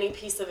 like any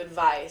piece of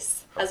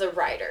advice as a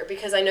writer,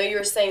 because I know you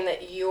were saying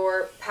that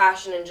your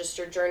passion and just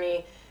your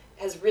journey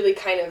has really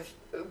kind of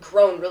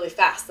grown really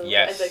fast and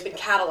yes. has been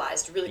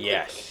catalyzed really quickly.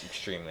 Yes,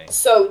 extremely.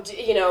 So,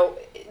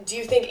 do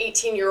you think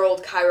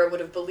 18-year-old Cairo would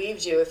have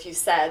believed you if you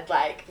said,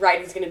 like,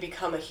 writing's going to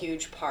become a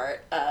huge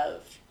part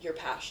of your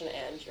passion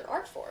and your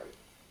art form?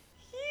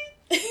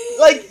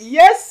 Like,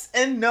 yes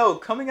and no.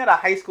 Coming out of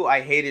high school,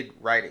 I hated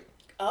writing.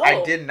 Oh.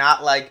 I did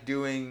not like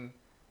doing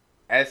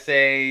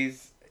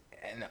essays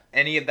and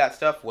any of that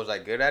stuff. Was I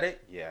good at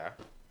it? Yeah.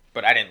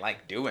 But I didn't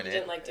like doing it.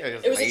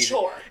 It was a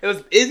chore. It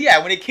was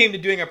when it came to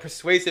doing a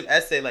persuasive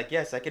essay, like,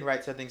 yes, I can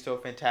write something so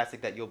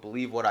fantastic that you'll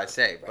believe what I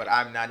say, right. But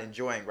I'm not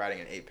enjoying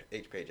writing an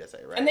 8-page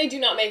essay, right? And they do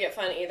not make it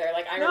fun either.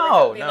 Like, I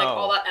remember being like,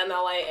 all that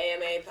MLA,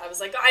 AMA, I was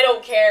like, I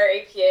don't care,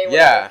 APA,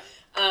 whatever.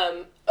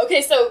 Yeah.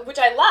 Okay, so, which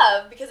I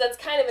love, because that's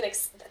kind of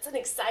that's an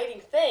exciting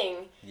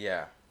thing.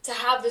 Yeah. To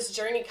have this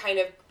journey kind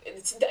of,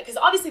 because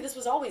obviously this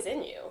was always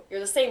in you. You're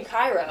the same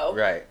Cairo.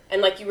 Right.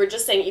 And like you were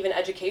just saying, even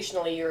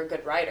educationally, you're a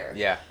good writer.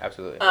 Yeah,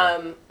 absolutely.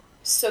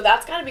 So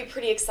that's got to be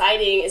pretty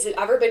exciting. Is it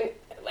ever been,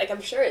 like,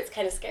 I'm sure it's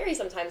kind of scary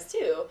sometimes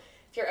too,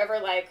 if you're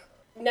ever like,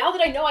 now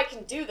that I know I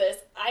can do this,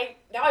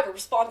 now I have a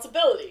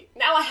responsibility.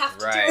 Now I have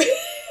to do it.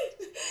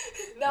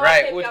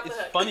 Right. Well,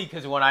 it's funny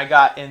because when I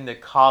got into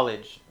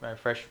college, my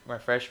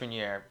freshman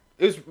year,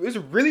 it was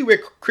a really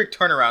weird, quick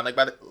turnaround. Like,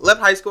 left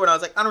high school and I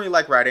was like, I don't really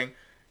like writing.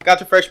 Got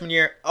to freshman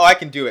year, I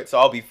can do it, so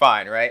I'll be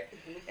fine, right?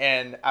 Mm-hmm.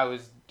 And I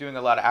was doing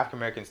a lot of African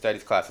American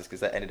studies classes because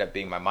that ended up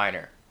being my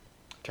minor.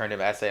 Turned in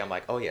an essay, I'm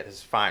like, oh yeah, this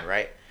is fine,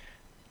 right?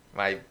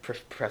 My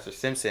Professor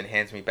Simpson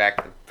hands me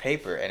back the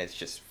paper, and it's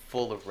just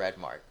full of red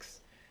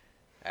marks.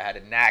 I had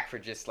a knack for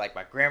just, like,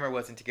 my grammar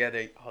wasn't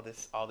together,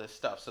 all this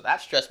stuff. So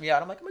that stressed me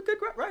out. I'm like, I'm a good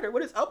writer.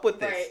 What is up with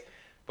this? Right.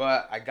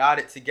 But I got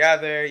it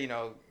together,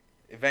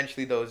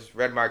 eventually those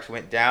red marks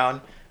went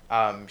down.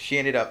 She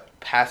ended up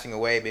passing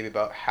away maybe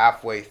about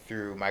halfway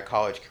through my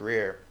college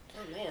career.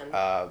 Oh,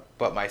 man.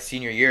 But my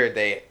senior year,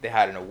 they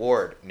had an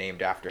award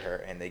named after her,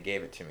 and they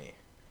gave it to me.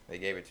 They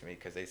gave it to me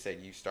because they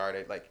said you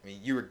started,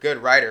 you were a good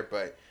writer,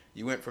 but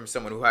you went from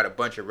someone who had a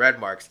bunch of red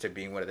marks to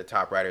being one of the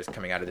top writers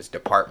coming out of this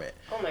department.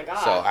 Oh, my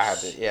gosh. So I had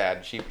to,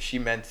 and she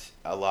meant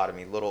a lot to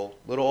me. Little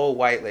old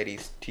white lady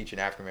teaching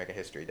African American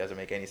history. Doesn't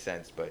make any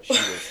sense, but she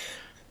was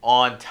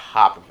on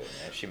top of it,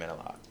 man. She meant a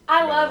lot.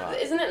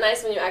 Isn't it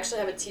nice when you actually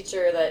have a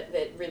teacher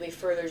that really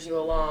furthers you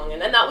along?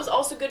 And that was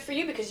also good for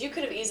you because you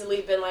could have easily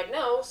been like,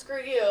 no,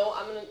 screw you,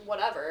 I'm going to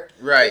whatever.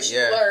 Right, but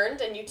you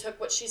learned and you took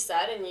what she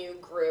said and you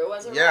grew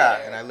as a writer.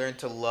 Yeah, and I learned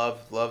to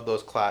love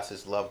those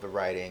classes, love the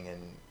writing,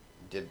 and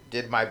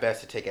did my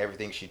best to take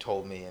everything she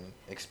told me and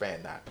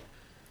expand that.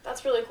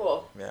 That's really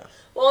cool. Yeah.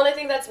 Well, and I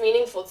think that's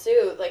meaningful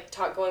too. Like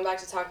going back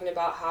to talking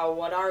about how,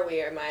 what are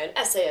we? Am I an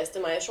essayist?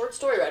 Am I a short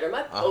story writer? Am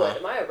I a poet?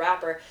 Am I a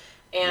rapper?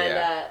 And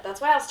that's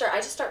why I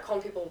just start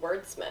calling people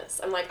wordsmiths.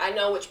 I'm like, I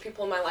know which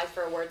people in my life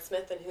are a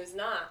wordsmith and who's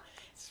not.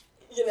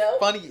 It's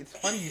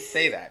funny you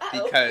say that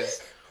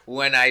because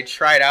when I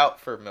tried out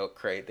for Milk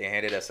Crate, they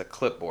handed us a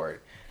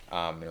clipboard.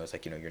 And it was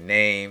like, your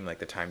name, like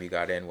the time you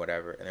got in,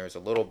 whatever. And there was a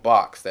little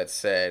box that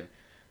said,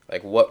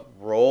 like, what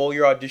role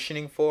you're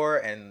auditioning for.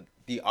 And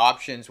the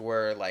options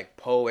were, like,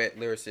 poet,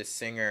 lyricist,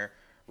 singer,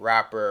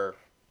 rapper,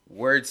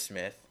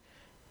 wordsmith.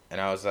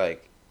 And I was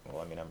like,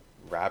 well, I'm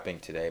rapping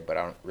today, but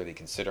I don't really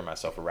consider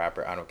myself a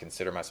rapper. I don't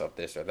consider myself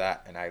this or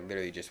that. And I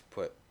literally just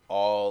put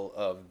all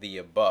of the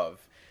above.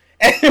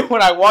 And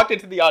when I walked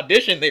into the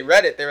audition, they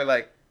read it. They were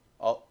like,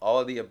 all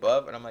of the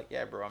above? And I'm like,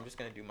 yeah, bro, I'm just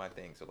going to do my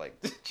thing. So, like,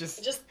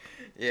 just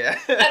yeah.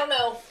 I don't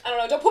know.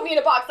 Don't put me in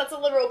a box. That's a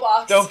literal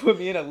box. Don't put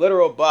me in a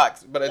literal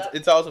box. But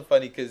it's also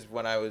funny because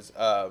when I was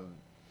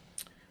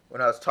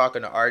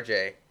talking to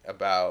RJ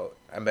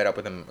I met up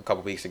with him a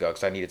couple weeks ago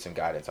because I needed some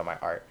guidance on my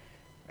art.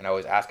 And I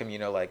always ask him,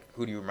 like,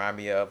 who do you remind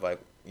me of? Like,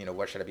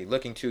 what should I be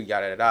looking to?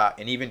 Yada, yada, yada.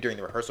 And even during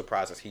the rehearsal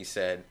process, he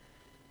said,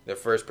 the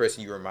first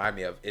person you remind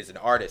me of is an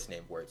artist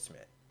named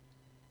Wordsmith.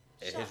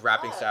 And his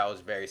rapping style is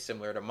very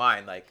similar to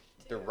mine. Like,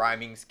 the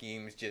rhyming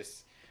schemes,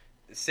 just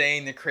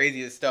saying the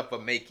craziest stuff,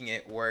 but making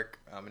it work.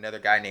 Another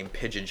guy named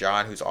Pigeon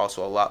John, who's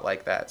also a lot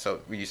like that.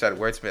 So when you said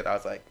Wordsmith, I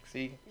was like,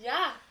 see?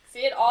 Yeah.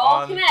 See, it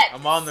all connects.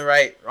 I'm on the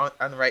right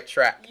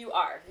track. You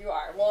are.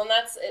 Well, and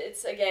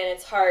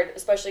it's hard,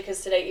 especially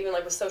because today, even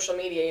like with social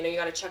media, you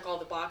got to check all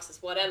the boxes.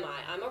 What am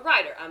I? I'm a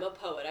writer. I'm a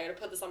poet. I got to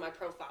put this on my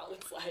profile.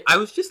 And it's like... I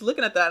was just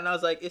looking at that and I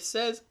was like, it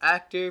says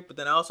actor, but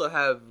then I also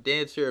have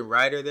dancer and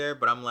writer there,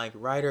 but I'm like,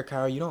 writer,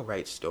 Kyle, you don't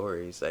write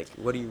stories. Like,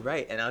 what do you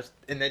write? And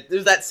then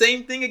there's that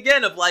same thing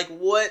again of like,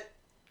 what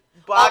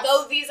box?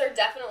 Although these are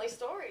definitely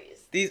stories.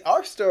 These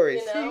are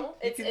stories.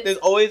 There's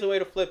always a way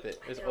to flip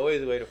it. Well,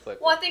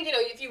 I think,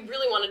 if you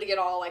really wanted to get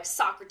all, like,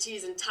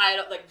 Socrates and tie it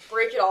up, like,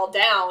 break it all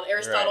down,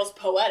 Aristotle's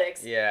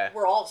Poetics,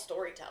 we're all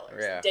storytellers.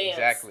 Yeah, Dance,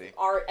 exactly.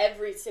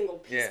 Every single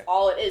piece,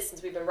 all it is,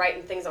 since we've been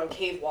writing things on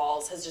cave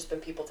walls, has just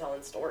been people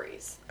telling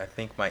stories. I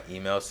think my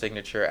email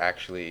signature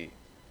actually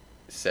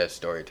says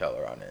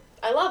storyteller on it.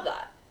 I love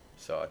that.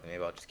 So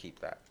maybe I'll just keep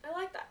that. I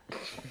like that.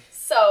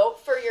 So,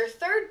 for your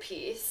third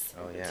piece,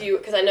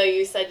 because I know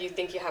you said you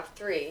think you have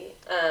 3.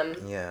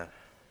 Yeah.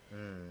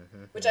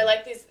 Which I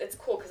like these. It's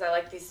cool because I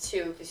like these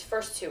two. These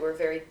first 2 were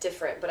very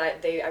different, but I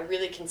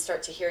really can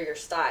start to hear your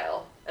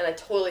style, and I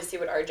totally see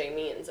what RJ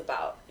means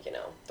about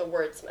the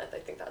wordsmith. I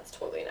think that's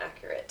totally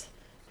inaccurate.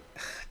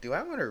 Do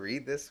I want to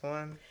read this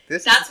one?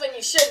 That's when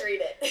you should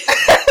read it.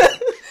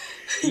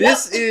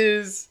 This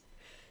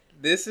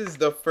is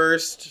the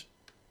first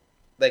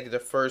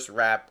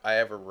rap I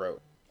ever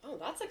wrote. Oh,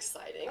 that's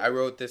exciting. I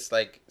wrote this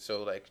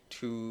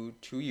 2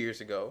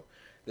 years ago.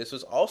 This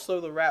was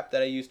also the rap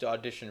that I used to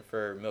audition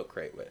for Milk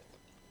Crate with.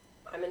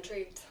 I'm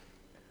intrigued.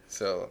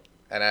 So,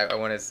 and I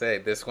want to say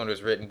this one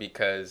was written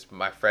because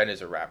my friend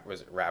was a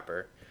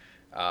rapper,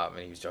 and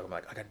he was joking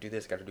like, I gotta do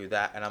this, gotta do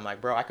that, and I'm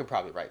like, bro, I could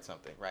probably write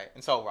something, right?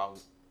 And so while I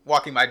was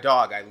walking my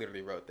dog, I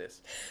literally wrote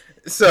this.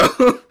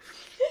 So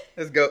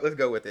let's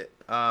go with it.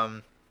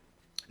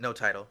 No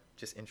title,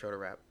 just intro to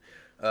rap.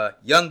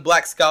 Young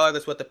black scholar,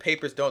 that's what the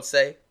papers don't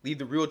say. Leave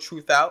the real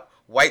truth out.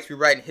 Whites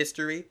rewriting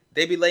history.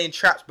 They be laying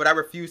traps, but I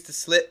refuse to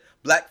slip.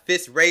 Black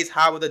fist raised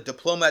high with a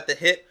diploma at the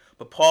hip.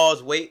 But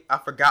pause, wait, I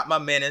forgot my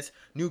manners.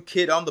 New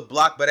kid on the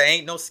block, but I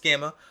ain't no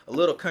scammer. A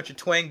little country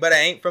twang, but I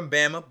ain't from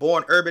Bama.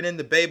 Born urban in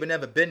the Bay, but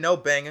never been no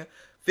banger.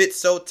 Fit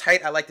so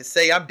tight, I like to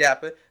say I'm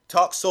dapper.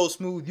 Talk so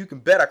smooth, you can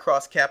bet I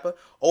cross Kappa.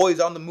 Always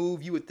on the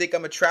move, you would think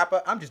I'm a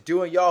trapper. I'm just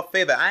doing y'all a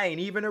favor, I ain't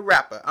even a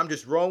rapper. I'm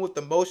just rolling with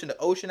the motion, the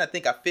ocean, I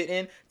think I fit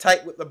in.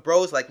 Tight with the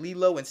bros like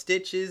Lilo and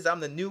Stitches.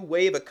 I'm the new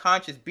wave of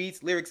conscious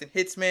beats, lyrics, and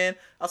hits, man.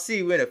 I'll see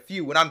you in a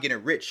few when I'm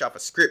getting rich off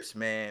of scripts,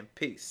 man.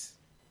 Peace.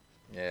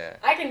 Yeah.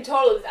 I can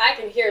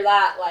hear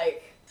that,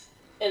 like,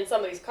 in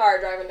somebody's car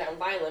driving down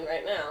Vineland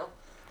right now.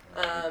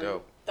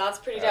 Dope. That's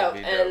pretty dope.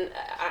 And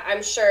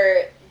I'm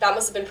sure that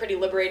must have been pretty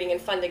liberating and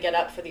fun to get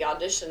up for the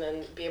audition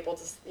and be able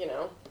to, do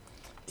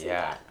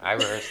that. I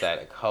rehearsed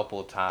that a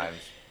couple times.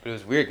 But it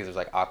was weird because it was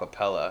like a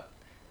cappella.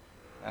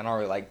 I don't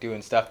really like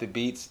doing stuff to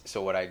beats.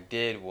 So what I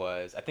did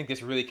was, I think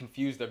this really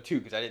confused them too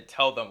because I didn't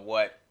tell them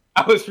what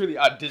I was really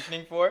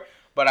auditioning for.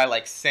 But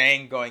I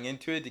sang going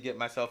into it to get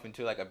myself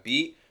into like a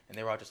beat. And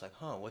they were all just like,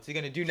 huh, what's he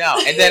going to do now?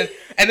 And then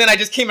I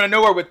just came out of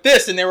nowhere with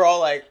this. And they were all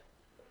like,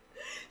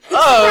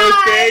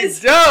 oh, okay,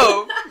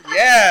 dope.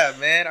 Yeah,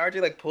 man.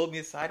 RJ pulled me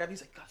aside.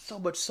 He's like, got so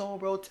much soul,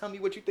 bro. Tell me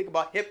what you think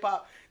about hip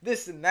hop,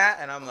 this and that.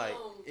 And I'm like,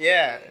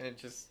 yeah. And it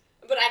just.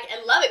 But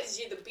I love it because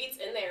the beat's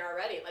in there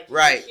already. Like, you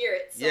can hear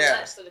it so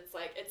much that it's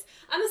like,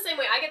 I'm the same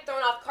way. I get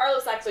thrown off.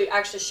 Carlos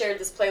actually shared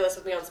this playlist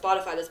with me on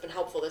Spotify that's been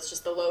helpful. That's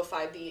just the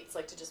lo-fi beats,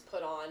 to just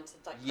put on to,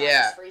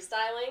 practice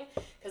freestyling.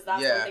 Because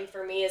that's one thing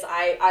for me is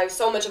I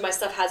so much of my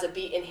stuff has a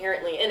beat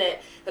inherently in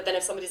it. But then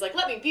if somebody's like,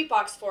 let me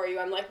beatbox for you,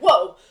 I'm like,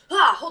 whoa,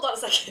 hold on a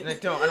second. I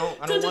don't want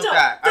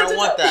that. I don't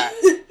want that.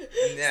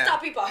 Yeah.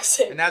 Stop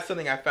beatboxing. And that's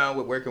something I found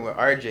with working with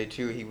RJ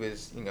too. He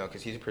was,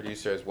 because he's a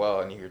producer as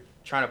well, and you're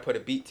trying to put a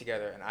beat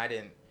together, and I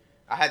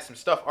had some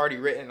stuff already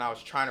written, and I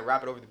was trying to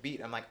rap it over the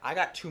beat. I'm like, I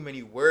got too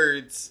many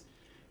words,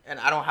 and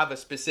I don't have a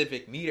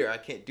specific meter. I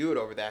can't do it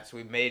over that. So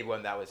we made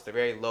one that was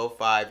very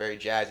lo-fi, very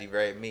jazzy,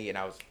 very me, and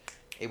I was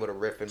able to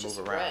riff and just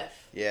move around.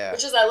 Riff. Yeah.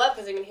 Which is I love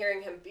because even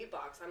hearing him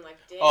beatbox, I'm like,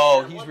 damn.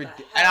 Oh, he's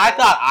ridiculous. And I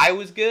thought I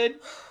was good.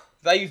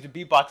 Because I used to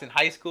beatbox in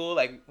high school.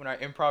 Like, when our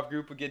improv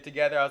group would get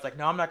together, I was like,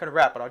 no, I'm not going to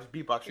rap, but I'll just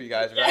beatbox for you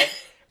guys, right?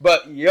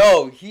 But,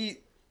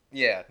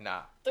 yeah,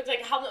 nah. Looks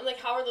like how are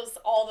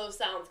all those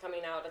sounds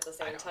coming out at the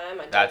same time?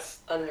 I don't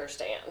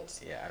understand.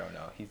 Yeah, I don't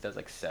know. He does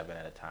 7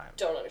 at a time.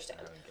 Don't understand.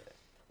 I don't get it.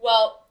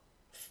 Well,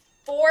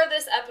 for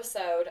this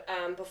episode,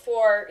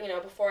 before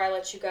I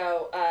let you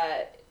go,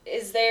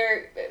 is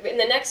there in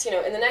the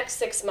next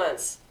 6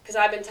 months? Because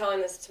I've been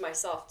telling this to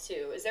myself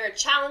too. Is there a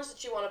challenge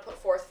that you want to put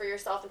forth for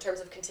yourself in terms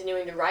of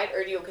continuing to write,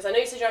 or do you? Because I know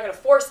you said you're not going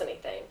to force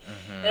anything.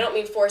 Mm-hmm. I don't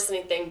mean force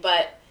anything,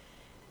 but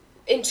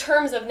in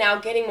terms of now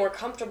getting more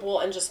comfortable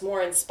and just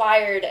more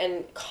inspired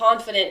and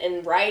confident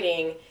in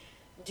writing,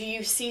 do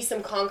you see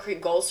some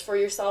concrete goals for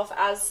yourself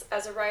as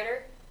a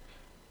writer?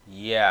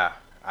 Yeah.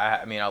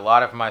 I mean, a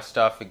lot of my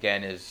stuff,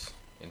 again, is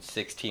in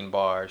 16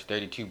 bars,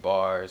 32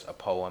 bars, a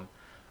poem.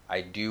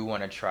 I do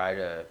want to try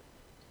to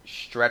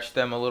stretch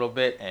them a little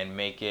bit and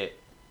make it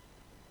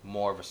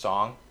more of a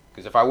song.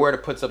 Because if I were to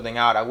put something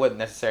out, I wouldn't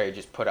necessarily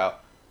just put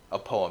out a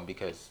poem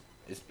because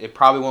it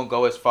probably won't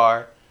go as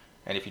far.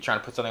 And if you're trying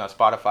to put something on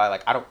Spotify,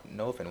 like, I don't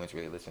know if anyone's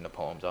really listening to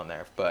poems on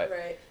there, but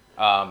Right.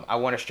 I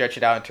want to stretch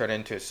it out and turn it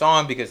into a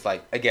song because,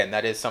 like, again,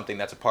 that is something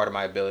that's a part of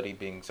my ability,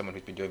 being someone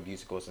who's been doing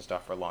musicals and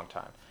stuff for a long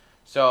time.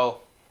 So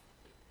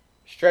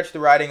stretch the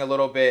writing a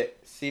little bit,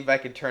 see if I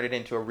can turn it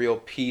into a real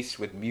piece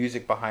with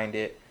music behind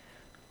it,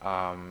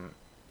 and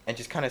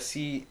just kind of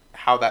see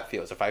how that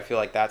feels. If I feel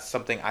like that's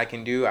something I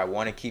can do, I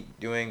want to keep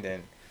doing,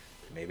 then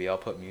maybe I'll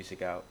put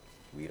music out.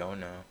 We don't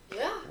know.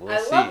 Yeah, We'll I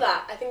see. love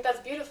that. I think that's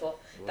beautiful.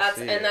 We'll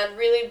see. And that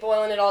really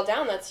boiling it all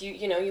down. That's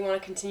you know, you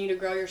want to continue to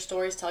grow your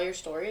stories, tell your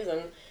stories,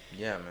 and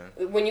Yeah,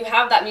 man. when you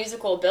have that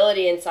musical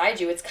ability inside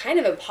you, it's kind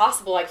of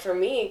impossible. Like for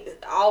me,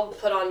 I'll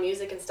put on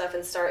music and stuff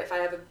and start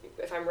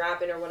if I'm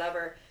rapping or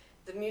whatever,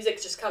 the music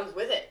just comes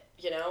with it,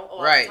 you know? A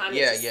lot Right, of the time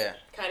yeah, it just yeah.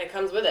 kind of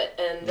comes with it.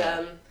 And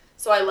Yeah.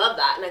 so I love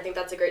that, and I think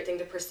that's a great thing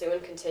to pursue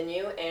and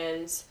continue.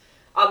 And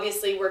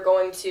obviously we're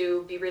going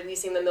to be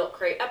releasing the Milk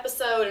Crate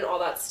episode and all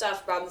that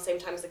stuff around the same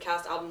time as the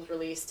cast album's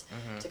released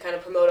to kind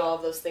of promote all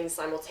of those things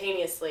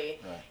simultaneously.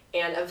 Right.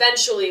 And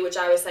eventually, which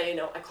I always say, you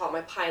know, I call it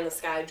my pie in the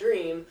sky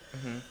dream.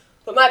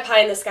 But my pie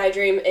in the sky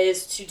dream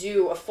is to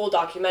do a full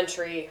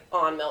documentary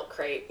on Milk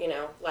Crate, you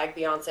know, like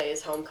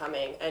Beyonce's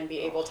Homecoming, and be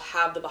able to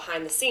have the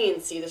behind the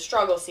scenes, see the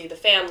struggle, see the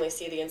family,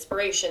 see the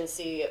inspiration,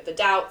 see the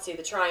doubt, see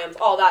the triumph,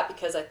 all that,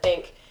 because I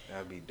think,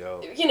 That'd be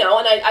dope. you know,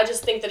 and I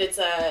just think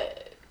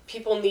that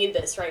people need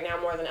this right now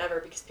more than ever,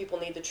 because people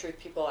need the truth.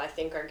 People, I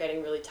think, are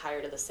getting really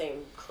tired of the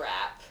same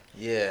crap.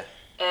 Yeah.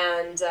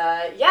 And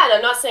and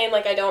I'm not saying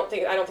like I don't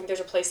think there's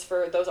a place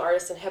for those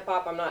artists in hip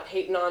hop. I'm not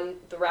hating on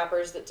the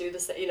rappers that do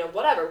this, you know,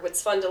 whatever.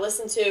 It's fun to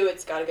listen to.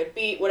 It's got a good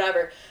beat,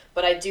 whatever.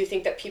 But I do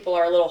think that people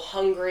are a little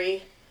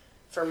hungry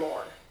for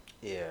more.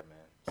 Yeah,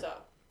 man. So,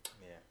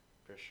 Yeah,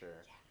 for sure.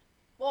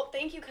 well,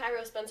 thank you,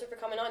 Cairo Spencer, for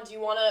coming on. Do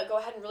you want to go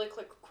ahead and really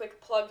quick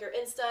plug your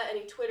Insta,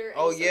 any Twitter, any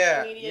Oh social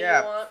yeah,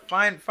 media you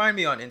want? Find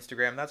me on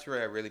Instagram. That's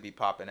where I really be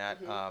popping at.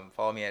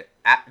 Follow me at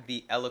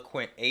the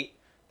Eloquent 8.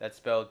 That's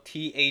spelled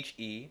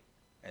THE,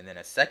 and then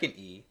a second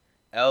E,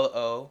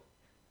 LOKUENT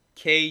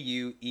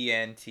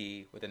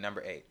with the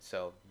number 8.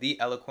 So the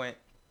Eloquent,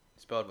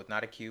 spelled with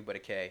not a Q but a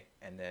K,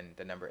 and then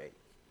the number 8.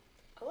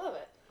 I love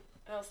it.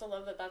 I also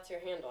love that that's your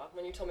handle.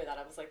 When you told me that,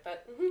 I was like,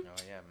 that. Oh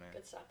yeah, man.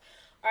 Good stuff.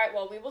 All right,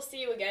 well, we will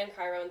see you again,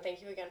 Cairo, and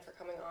thank you again for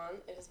coming on.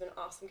 It has been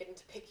awesome getting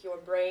to pick your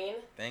brain.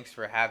 Thanks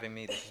for having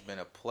me. This has been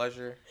a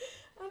pleasure.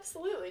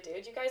 Absolutely,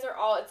 dude. You guys are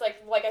all, it's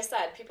like I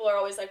said, people are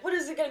always like, what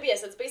is it going to be?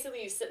 So it's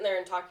basically you sitting there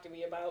and talking to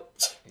me about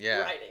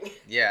writing.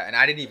 Yeah, and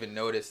I didn't even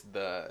notice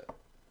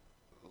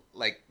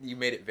like, you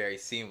made it very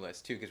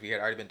seamless, too, because we had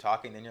already been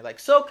talking, and you're like,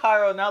 so,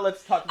 Cairo, now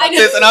let's talk about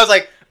this. And I was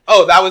like,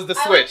 oh, that was the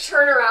switch. I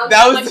turn around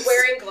that and was I'm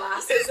wearing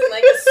glasses and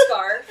like a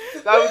scarf.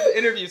 That was the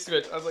interview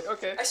switch. I was like,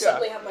 okay. I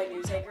suddenly have my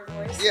news anchor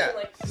voice. Yeah. I'm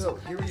like, So,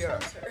 here we are.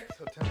 Spencer.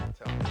 So, tell me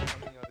how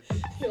many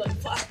other... You're like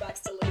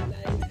flashbacks to late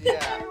night.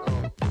 Yeah.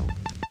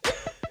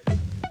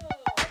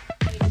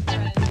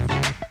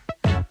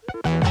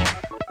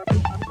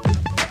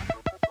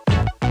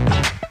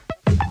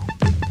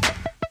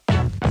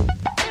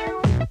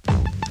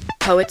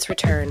 Poets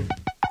Return,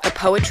 a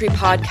poetry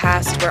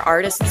podcast where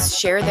artists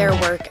share their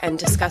work and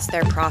discuss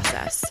their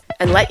process,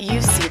 and let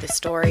you see the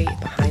story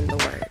behind the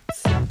words.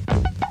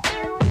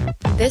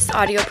 This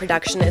audio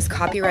production is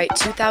copyright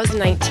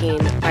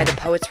 2019 by the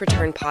Poets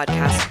Return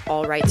podcast,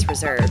 all rights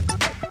reserved.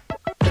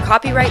 The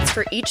copyrights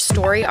for each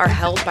story are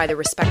held by the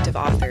respective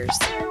authors.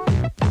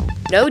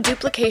 No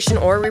duplication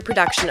or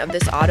reproduction of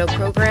this audio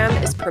program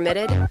is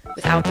permitted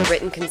without the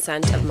written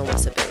consent of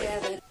Melissa Bowie.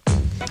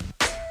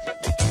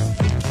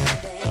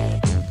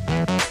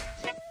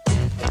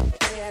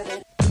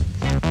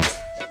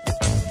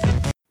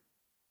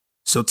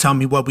 So tell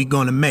me what we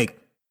gonna make.